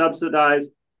 So we subsidize,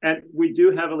 and we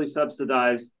do heavily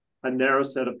subsidize a narrow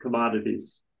set of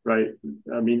commodities, right?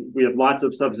 I mean, we have lots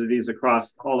of subsidies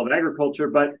across all of agriculture,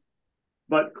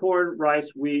 but corn,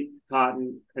 rice, wheat,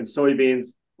 cotton, and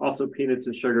soybeans, also peanuts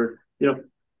and sugar,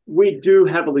 we do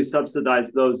heavily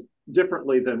subsidize those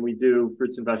differently than we do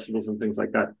fruits and vegetables and things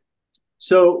like that.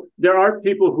 So there are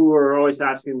people who are always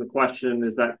asking the question,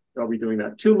 are we doing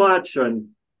that too much? And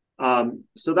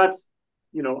so that's,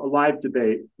 a live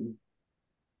debate.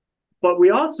 But we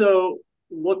also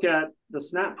look at the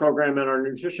SNAP program and our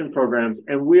nutrition programs,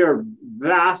 and we are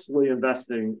vastly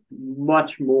investing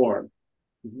much more,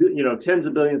 tens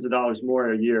of billions of dollars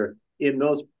more a year in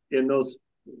those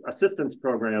assistance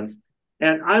programs.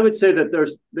 And I would say that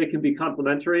they can be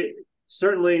complementary.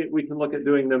 Certainly, we can look at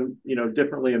doing them,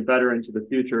 differently and better into the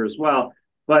future as well.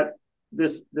 But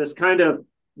this kind of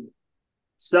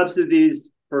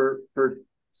subsidies for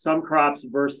some crops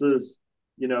versus,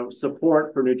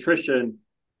 support for nutrition,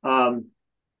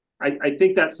 I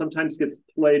think that sometimes gets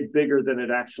played bigger than it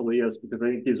actually is, because I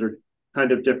think these are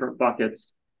kind of different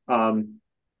buckets.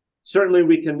 Certainly,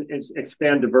 we can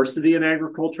expand diversity in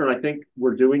agriculture, and I think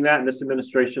we're doing that, and this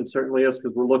administration certainly is,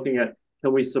 because we're looking at,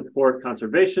 can we support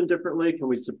conservation differently? Can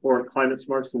we support climate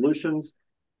smart solutions?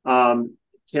 Can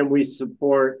we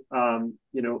support,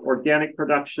 organic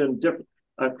production,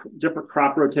 different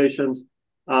crop rotations?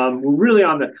 We're really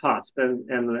on the cusp, and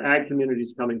the ag community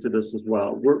is coming to this as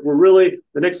well. We're really,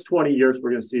 the next 20 years,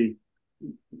 we're going to see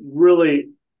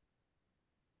really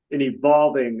an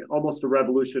evolving, almost a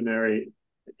revolutionary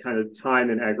kind of time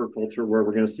in agriculture, where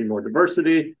we're going to see more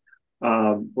diversity,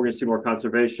 we're going to see more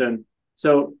conservation.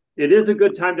 So it is a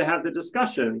good time to have the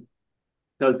discussion,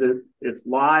 because it's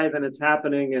live and it's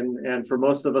happening, and for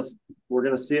most of us, we're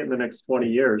going to see it in the next 20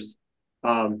 years.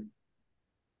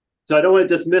 So I don't want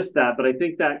to dismiss that, but I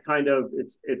think that kind of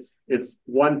it's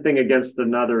one thing against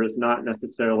another is not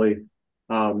necessarily,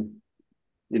 you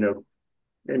know,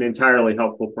 an entirely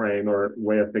helpful frame or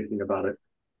way of thinking about it.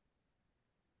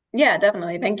 Yeah,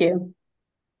 definitely. Thank you.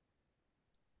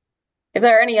 If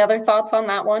there are any other thoughts on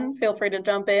that one, feel free to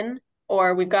jump in.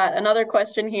 Or we've got another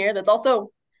question here that's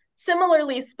also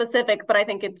similarly specific, but I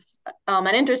think it's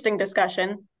an interesting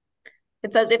discussion.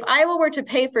 It says, if Iowa were to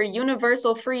pay for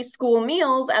universal free school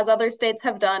meals, as other states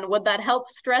have done, would that help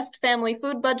stressed family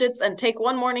food budgets and take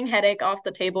one morning headache off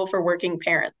the table for working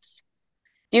parents?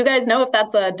 Do you guys know if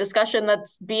that's a discussion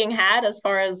that's being had as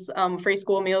far as free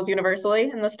school meals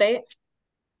universally in the state?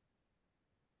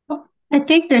 I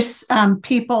think there's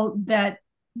people that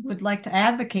would like to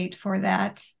advocate for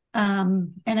that.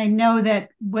 And I know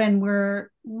that when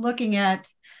we're looking at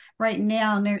right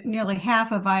now, nearly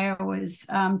half of Iowa's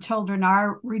children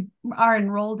are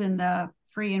enrolled in the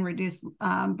free and reduced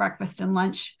breakfast and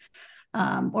lunch,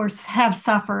 or have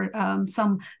suffered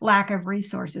some lack of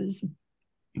resources.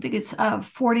 I think it's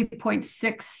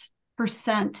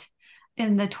 40.6%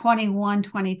 in the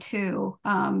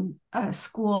 21-22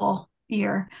 school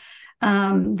year.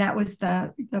 That was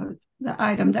the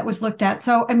item that was looked at.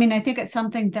 So, I mean, I think it's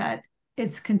something that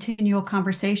it's continual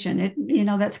conversation.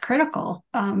 That's critical.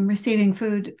 Receiving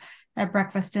food at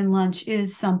breakfast and lunch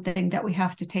is something that we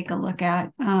have to take a look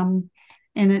at. And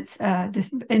it's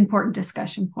just an important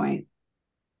discussion point.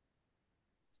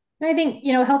 I think,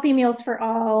 Healthy Meals for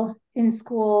All in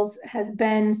schools has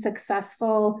been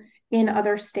successful in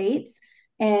other states.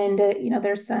 And,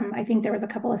 I think there was a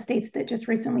couple of states that just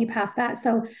recently passed that.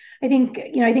 So I think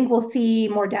we'll see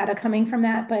more data coming from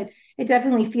that, but it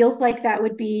definitely feels like that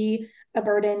would be a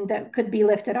burden that could be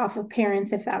lifted off of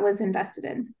parents if that was invested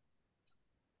in.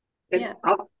 Yeah.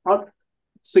 I'll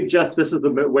suggest this is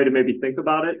the way to maybe think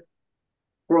about it.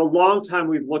 For a long time,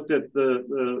 we've looked at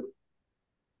the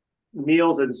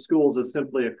meals in schools as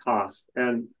simply a cost.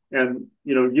 And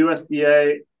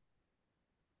USDA,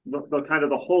 the kind of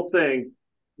the whole thing,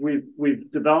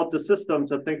 we've developed a system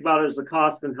to think about it as a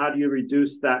cost and how do you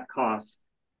reduce that cost.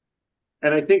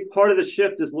 And I think part of the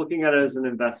shift is looking at it as an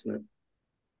investment,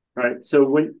 right? So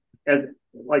we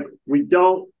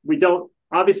don't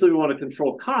obviously we want to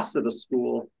control costs of the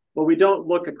school, but we don't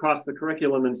look across the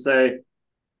curriculum and say,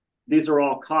 these are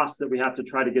all costs that we have to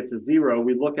try to get to zero.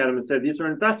 We look at them and say, these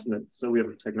are investments. So we have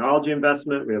a technology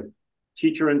investment, we have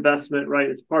teacher investment, right?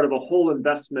 It's part of a whole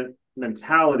investment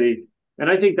mentality. And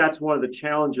I think that's one of the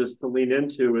challenges to lean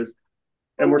into is,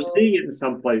 and we're seeing it in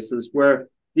some places where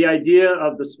the idea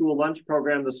of the school lunch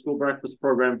program, the school breakfast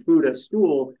program, food at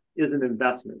school is an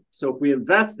investment. So if we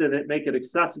invest in it, make it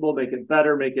accessible, make it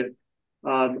better, make it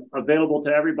available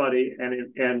to everybody,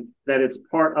 and that it's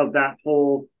part of that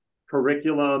whole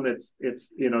curriculum, it's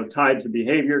tied to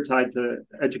behavior, tied to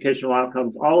educational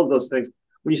outcomes, all of those things.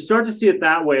 When you start to see it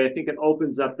that way, I think it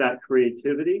opens up that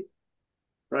creativity,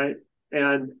 right?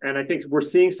 And I think we're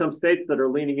seeing some states that are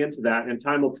leaning into that, and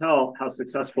time will tell how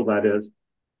successful that is.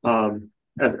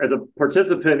 As a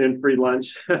participant in free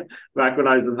lunch back when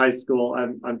I was in high school,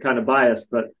 I'm kind of biased,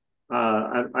 but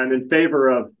I'm in favor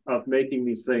of making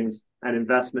these things an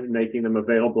investment and making them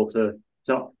available to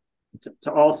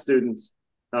all students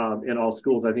in all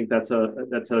schools. I think that's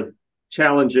a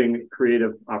challenging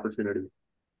creative opportunity.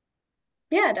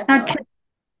 Yeah, definitely.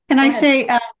 Can I say,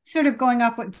 sort of going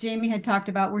off what Jamie had talked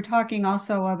about, we're talking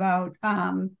also about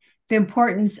the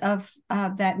importance of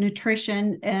that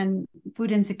nutrition and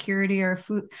food insecurity, or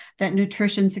that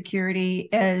nutrition security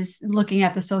is looking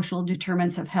at the social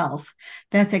determinants of health.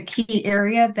 That's a key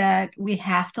area that we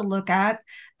have to look at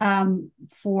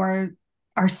for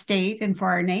our state and for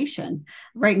our nation.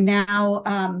 Right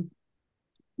now,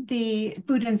 the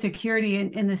food insecurity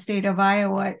in the state of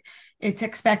Iowa, it's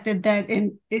expected that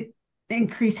it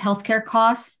increase healthcare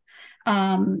costs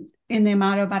in the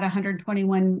amount of about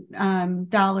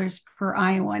 $121 per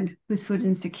Iowan who's food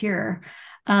insecure.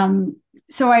 So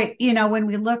when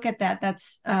we look at that,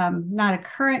 that's not a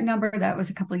current number. That was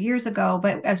a couple of years ago.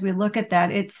 But as we look at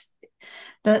that,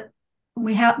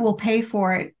 we'll pay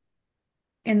for it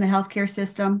in the healthcare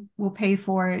system. We'll pay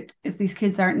for it if these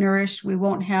kids aren't nourished. We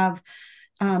won't have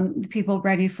the people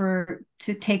ready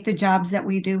to take the jobs that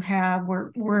we do have.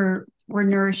 We're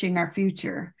nourishing our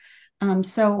future.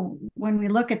 So when we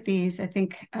look at these, I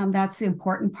think that's the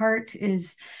important part,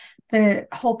 is the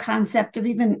whole concept of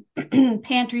even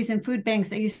pantries and food banks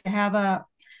that used to have a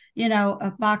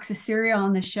box of cereal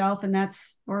on the shelf, and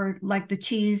or like the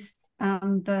cheese,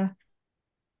 the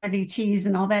ready cheese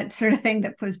and all that sort of thing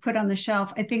that was put on the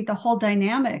shelf. I think the whole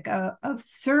dynamic of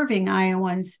serving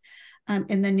Iowans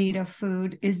in the need of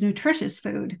food is nutritious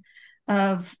food.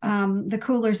 of the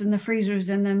coolers and the freezers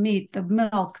and the meat, the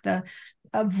milk,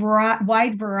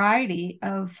 wide variety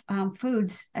of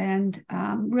foods, and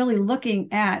really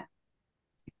looking at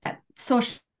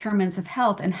social determinants of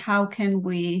health and how can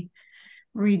we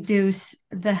reduce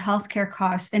the healthcare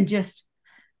costs and just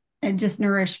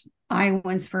nourish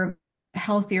Iowans for a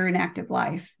healthier and active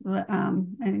life. I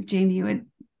think Jamie, you had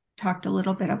talked a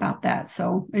little bit about that,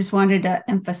 so I just wanted to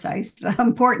emphasize the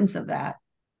importance of that.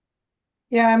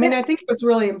 Yeah, I mean, I think what's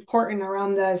really important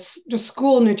around this, just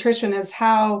school nutrition, is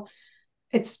how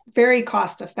it's very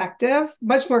cost effective,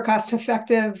 much more cost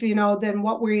effective, than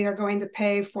what we are going to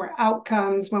pay for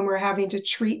outcomes when we're having to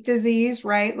treat disease,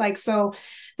 right? Like, so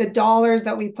the dollars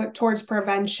that we put towards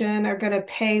prevention are going to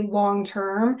pay long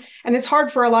term. And it's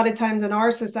hard for a lot of times in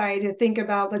our society to think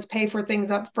about, let's pay for things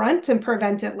up front and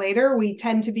prevent it later. We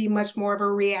tend to be much more of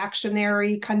a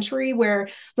reactionary country where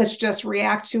let's just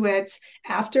react to it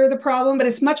after the problem, but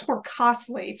it's much more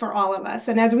costly for all of us.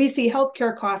 And as we see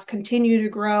healthcare costs continue to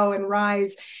grow and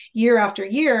rise year after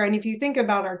year, and if you think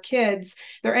about our kids,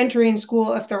 they're entering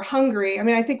school if they're hungry. I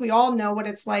mean, I think we all know what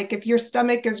it's like if your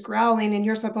stomach is growling and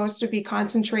you're supposed to be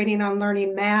concentrating on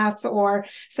learning math or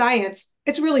science.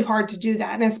 It's really hard to do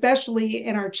that. And especially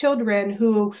in our children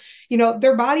who,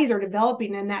 their bodies are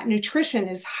developing, and that nutrition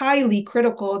is highly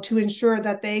critical to ensure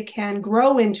that they can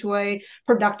grow into a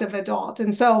productive adult.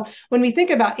 And so when we think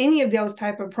about any of those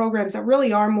type of programs that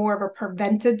really are more of a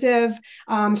preventative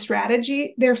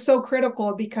strategy, they're so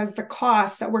critical because the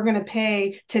cost that we're going to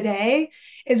pay today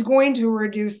is going to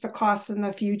reduce the costs in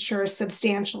the future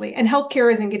substantially. And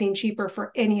healthcare isn't getting cheaper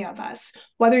for any of us,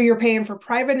 whether you're paying for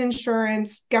private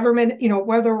insurance, government,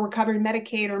 whether we're covering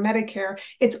Medicaid or Medicare,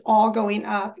 it's all going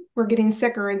up. We're getting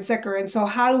sicker and sicker. And so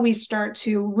how do we start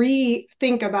to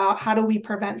rethink about how do we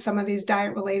prevent some of these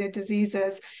diet-related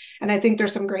diseases? And I think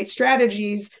there's some great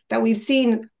strategies that we've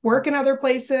seen work in other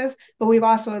places, but we've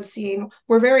also have seen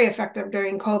were very effective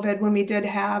during COVID when we did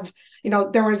have,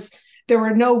 there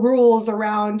were no rules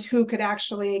around who could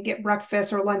actually get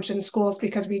breakfast or lunch in schools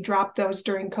because we dropped those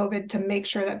during COVID to make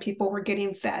sure that people were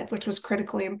getting fed, which was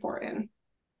critically important.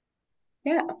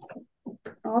 Yeah,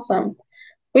 awesome.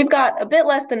 We've got a bit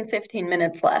less than 15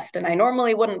 minutes left, and I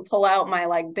normally wouldn't pull out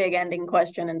my big ending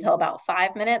question until about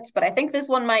 5 minutes, but I think this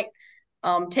one might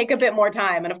take a bit more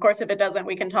time. And of course, if it doesn't,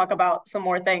 we can talk about some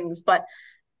more things. But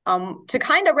to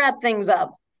kind of wrap things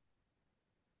up,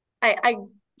 I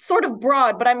sort of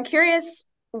broad, but I'm curious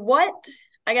what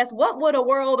would a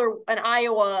world or an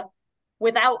Iowa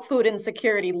without food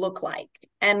insecurity look like?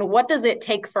 And what does it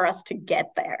take for us to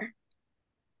get there?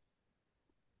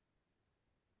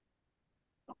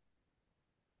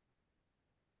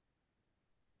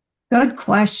 Good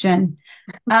question.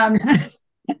 I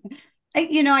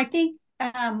think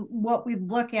what we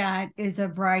look at is a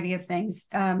variety of things.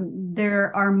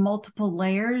 There are multiple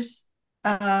layers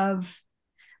of,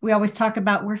 we always talk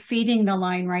about we're feeding the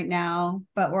line right now,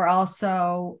 but we're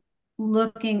also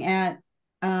looking at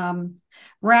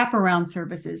wraparound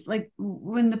services. Like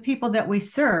when the people that we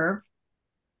serve,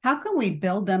 how can we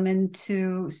build them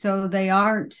into so they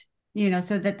aren't,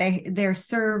 so that they're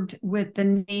served with the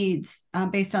needs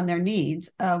based on their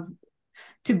needs of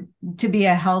to be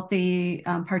a healthy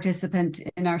participant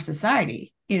in our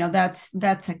society.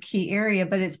 That's a key area,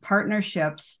 but it's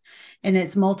partnerships and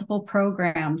it's multiple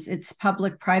programs, it's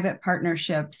public-private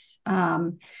partnerships,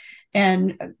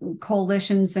 and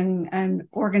coalitions and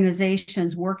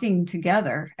organizations working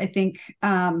together. I think,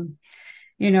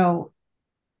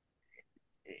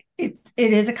 it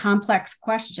is a complex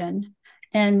question.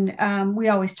 And we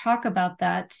always talk about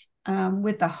that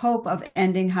with the hope of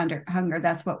ending hunger.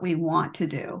 That's what we want to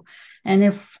do. And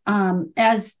if,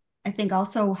 as I think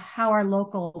also how our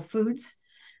local foods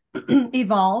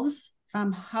evolves,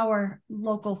 how our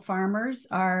local farmers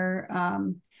are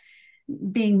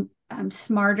being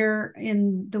smarter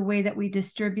in the way that we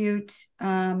distribute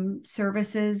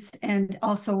services, and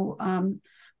also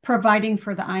providing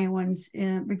for the Iowans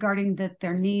regarding that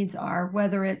their needs are,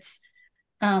 whether it's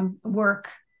work,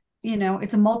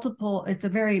 it's a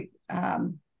very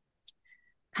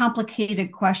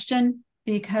complicated question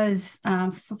because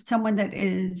someone that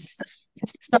is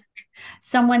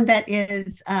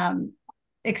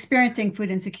experiencing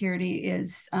food insecurity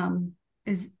is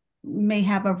may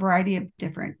have a variety of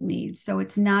different needs. So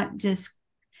it's not just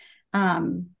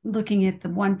looking at the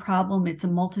one problem, it's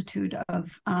a multitude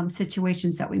of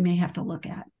situations that we may have to look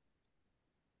at.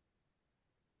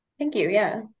 Thank you.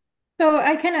 Yeah. So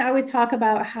I kind of always talk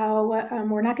about how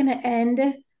we're not going to end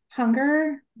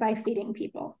hunger by feeding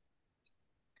people.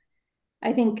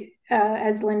 I think,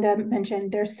 as Linda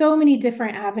mentioned, there's so many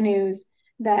different avenues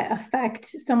that affect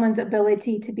someone's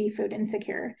ability to be food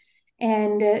insecure.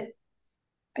 And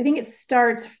I think it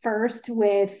starts first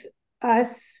with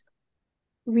us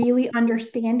really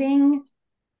understanding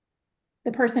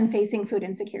the person facing food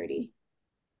insecurity.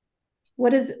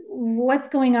 What's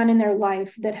going on in their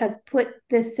life that has put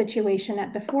this situation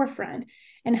at the forefront,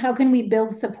 and how can we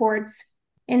build supports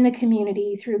in the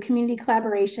community through community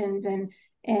collaborations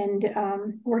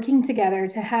and working together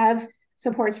to have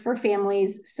supports for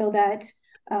families, so that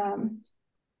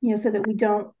so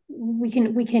that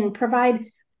we can provide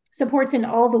supports in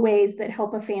all the ways that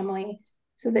help a family,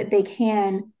 so that they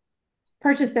can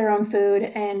purchase their own food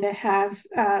and have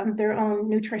their own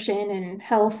nutrition and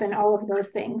health and all of those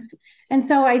things. And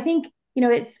so I think,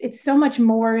 it's so much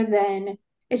more than,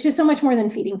 it's just so much more than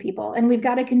feeding people. And we've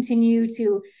got to continue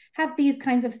to have these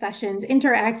kinds of sessions,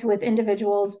 interact with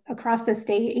individuals across the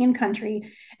state and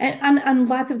country, and on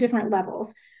lots of different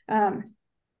levels.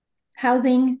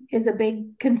 Housing is a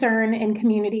big concern in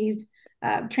communities,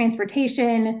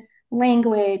 transportation,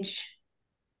 language.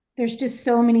 There's just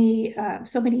so many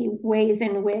ways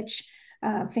in which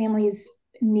families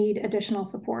need additional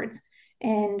supports,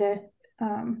 and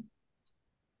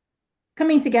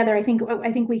coming together, I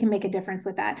think we can make a difference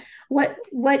with that.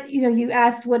 What you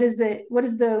asked, what does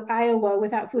the Iowa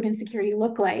without food insecurity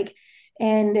look like?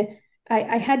 And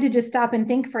I had to just stop and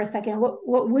think for a second.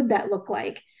 What would that look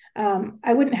like?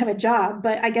 I wouldn't have a job,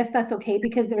 but I guess that's okay,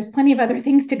 because there's plenty of other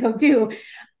things to go do.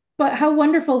 But how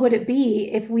wonderful would it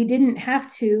be if we didn't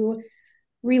have to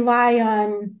rely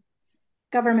on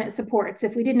government supports,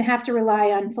 if we didn't have to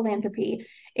rely on philanthropy,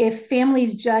 if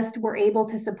families just were able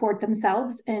to support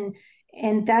themselves?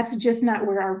 And that's just not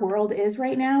where our world is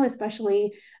right now,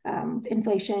 especially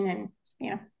inflation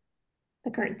and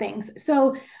the current things.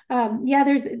 So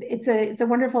it's a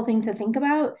wonderful thing to think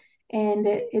about, and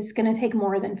it's going to take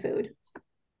more than food.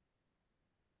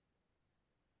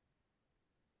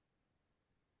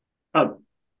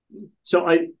 So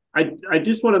I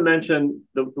just want to mention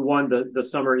the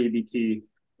summer EBT,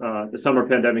 the summer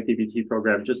pandemic EBT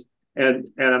program. And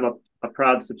I'm a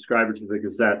proud subscriber to the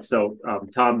Gazette. So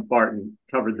Tom Barton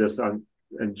covered this on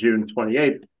June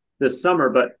 28th this summer,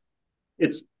 but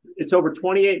it's over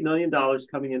 $28 million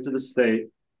coming into the state.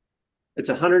 It's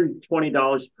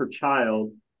 $120 per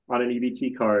child on an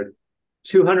EBT card.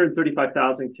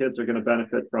 235,000 kids are going to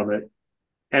benefit from it.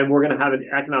 And we're going to have an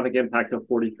economic impact of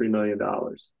 $43 million.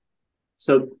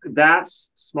 So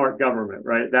that's smart government,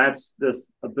 right? That's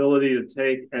this ability to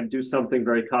take and do something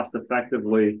very cost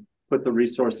effectively, put the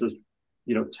resources,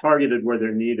 targeted where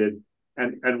they're needed,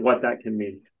 and what that can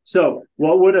mean. So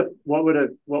what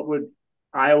would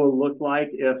Iowa look like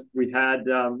if we had,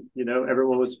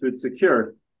 everyone was food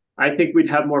secure? I think we'd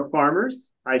have more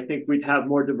farmers. I think we'd have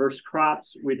more diverse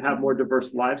crops. We'd have more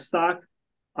diverse livestock.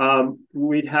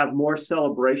 We'd have more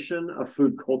celebration of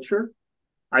food culture.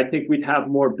 I think we'd have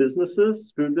more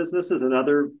businesses, food businesses, and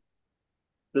other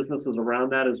businesses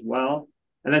around that as well.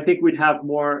 And I think we'd have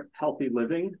more healthy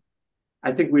living.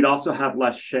 I think we'd also have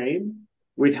less shame.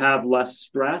 We'd have less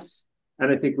stress.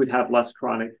 And I think we'd have less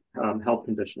chronic health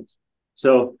conditions.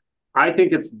 So I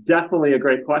think it's definitely a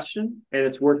great question, and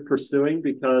it's worth pursuing,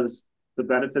 because the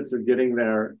benefits of getting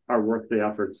there are worth the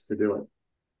efforts to do it.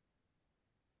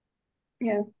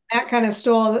 Yeah, that kind of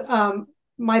stole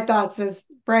my thoughts is,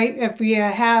 right, if we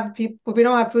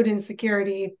don't have food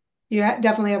insecurity, you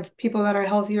definitely have people that are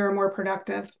healthier and more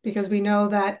productive, because we know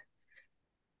that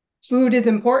food is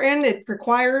important.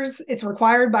 It's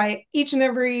required by each and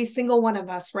every single one of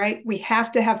us, right? We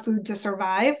have to have food to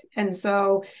survive. And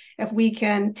so if we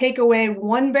can take away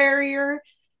one barrier,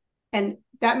 and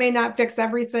that may not fix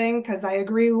everything, because I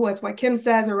agree with what Kim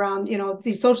says around,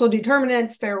 these social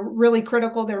determinants, they're really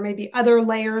critical. There may be other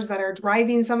layers that are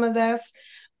driving some of this,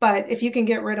 but if you can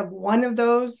get rid of one of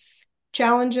those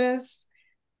challenges,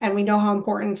 and we know how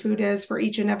important food is for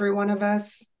each and every one of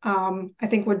us, I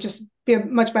think would just be a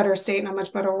much better state and a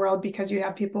much better world, because you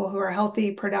have people who are healthy,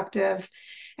 productive,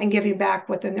 and giving back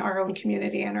within our own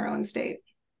community and our own state.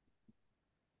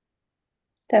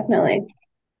 Definitely.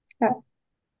 Yeah.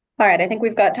 All right, I think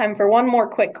we've got time for one more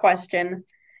quick question.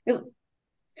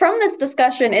 From this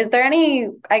discussion, is there any,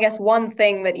 one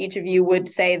thing that each of you would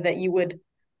say that you would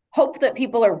hope that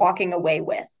people are walking away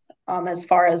with, as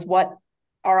far as what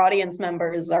our audience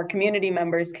members, our community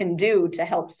members can do to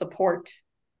help support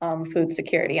food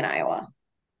security in Iowa?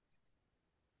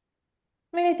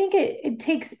 I think it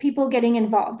takes people getting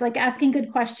involved, like asking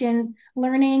good questions,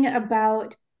 learning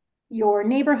about your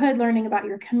neighborhood, learning about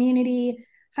your community.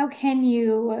 How can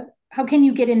you how can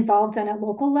you get involved on a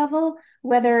local level,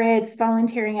 whether it's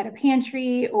volunteering at a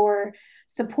pantry or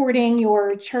supporting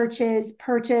your church's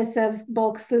purchase of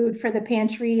bulk food for the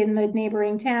pantry in the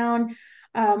neighboring town,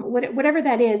 whatever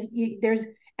that is. There's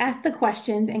ask the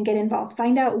questions and get involved.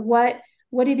 Find out what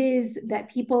it is that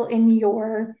people in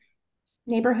your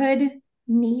neighborhood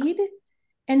need,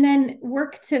 and then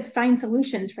work to find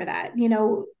solutions for that.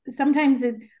 Sometimes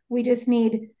we just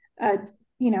need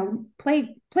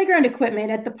playground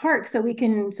equipment at the park so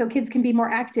kids can be more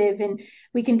active and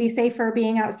we can be safer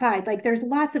being outside. Like, there's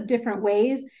lots of different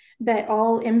ways that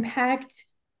all impact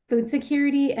food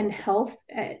security and health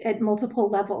at multiple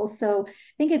levels. So I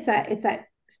think it's that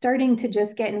starting to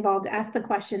just get involved, ask the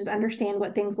questions, understand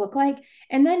what things look like,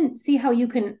 and then see how you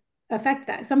can affect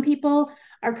that. Some people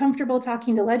are comfortable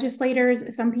talking to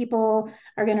legislators. Some people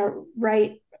are going to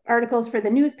write articles for the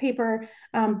newspaper,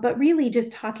 but really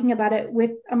just talking about it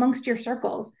amongst your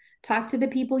circles. Talk to the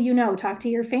people talk to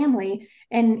your family,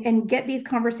 and get these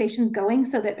conversations going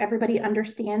so that everybody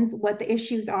understands what the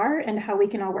issues are and how we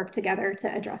can all work together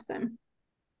to address them.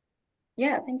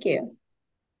 Yeah, thank you.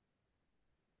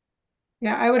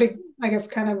 Yeah, I would, I guess,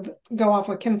 kind of go off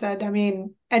what Kim said. I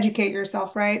mean, educate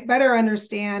yourself, right? Better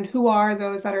understand who are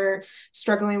those that are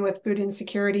struggling with food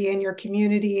insecurity in your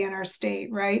community and our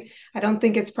state, right? I don't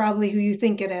think it's probably who you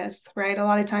think it is, right? A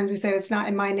lot of times we say it's not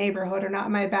in my neighborhood or not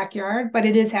in my backyard, but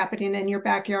it is happening in your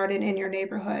backyard and in your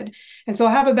neighborhood. And so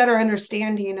have a better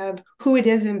understanding of who it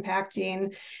is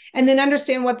impacting, and then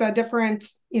understand what the different,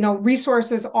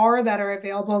 resources are that are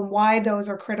available and why those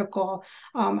are critical.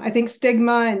 I think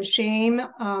stigma and shame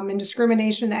and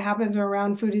discrimination that happens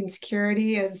around food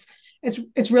insecurity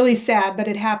it's really sad, but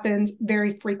it happens very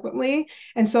frequently.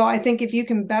 And so I think if you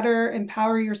can better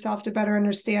empower yourself to better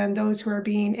understand those who are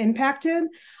being impacted,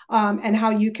 and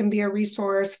how you can be a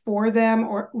resource for them,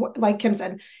 or like Kim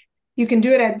said, you can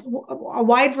do it at a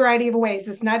wide variety of ways.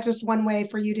 It's not just one way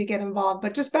for you to get involved,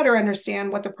 but just better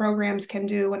understand what the programs can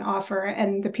do and offer,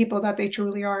 and the people that they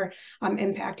truly are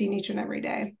impacting each and every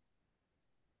day.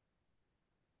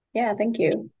 Yeah, thank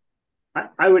you.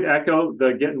 I would echo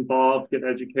the get involved, get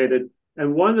educated.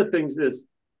 And one of the things is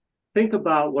think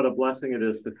about what a blessing it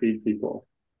is to feed people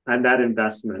and that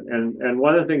investment. And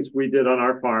one of the things we did on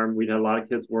our farm, we'd had a lot of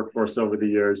kids work for us over the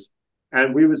years.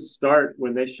 And we would start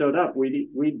when they showed up,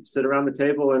 we'd sit around the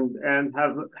table and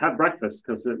have breakfast,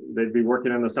 because they'd be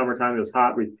working in the summertime. It was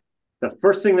hot. The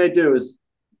first thing they'd do is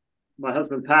my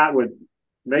husband, Pat, would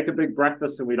make a big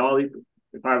breakfast, and we'd all eat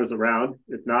if I was around.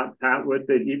 If not, Pat would,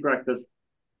 they'd eat breakfast.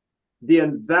 The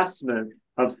investment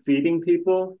of feeding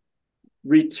people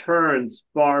returns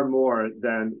far more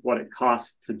than what it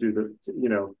costs to do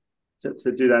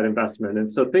to do that investment. And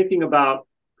so thinking about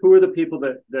who are the people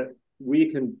that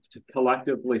we can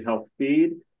collectively help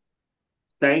feed,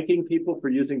 thanking people for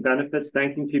using benefits,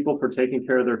 thanking people for taking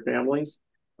care of their families.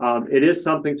 It is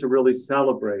something to really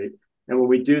celebrate. And when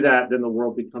we do that, then the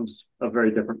world becomes a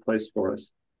very different place for us.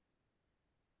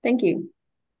 Thank you.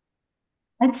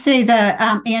 I'd say the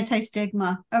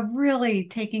anti-stigma of really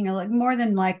taking a look. More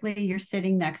than likely, you're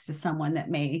sitting next to someone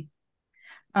that may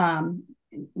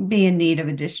be in need of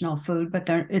additional food, but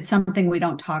it's something we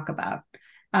don't talk about.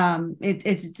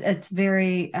 It's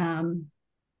very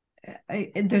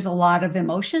there's a lot of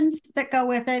emotions that go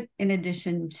with it, in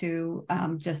addition to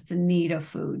just the need of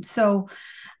food. So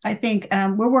I think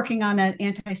we're working on an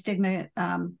anti-stigma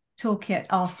toolkit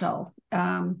also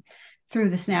through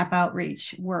the SNAP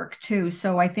outreach work too.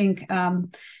 So I think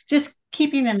just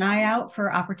keeping an eye out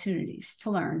for opportunities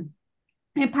to learn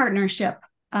in partnership.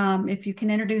 If you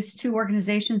can introduce two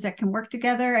organizations that can work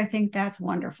together, I think that's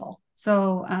wonderful.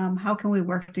 So how can we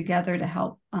work together to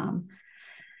help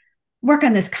work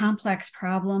on this complex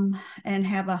problem and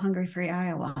have a hunger-free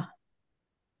Iowa?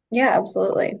 Yeah,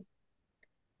 absolutely.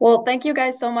 Well, thank you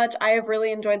guys so much. I have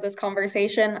really enjoyed this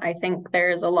conversation. I think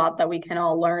there's a lot that we can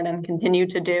all learn and continue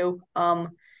to do in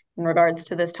regards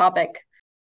to this topic.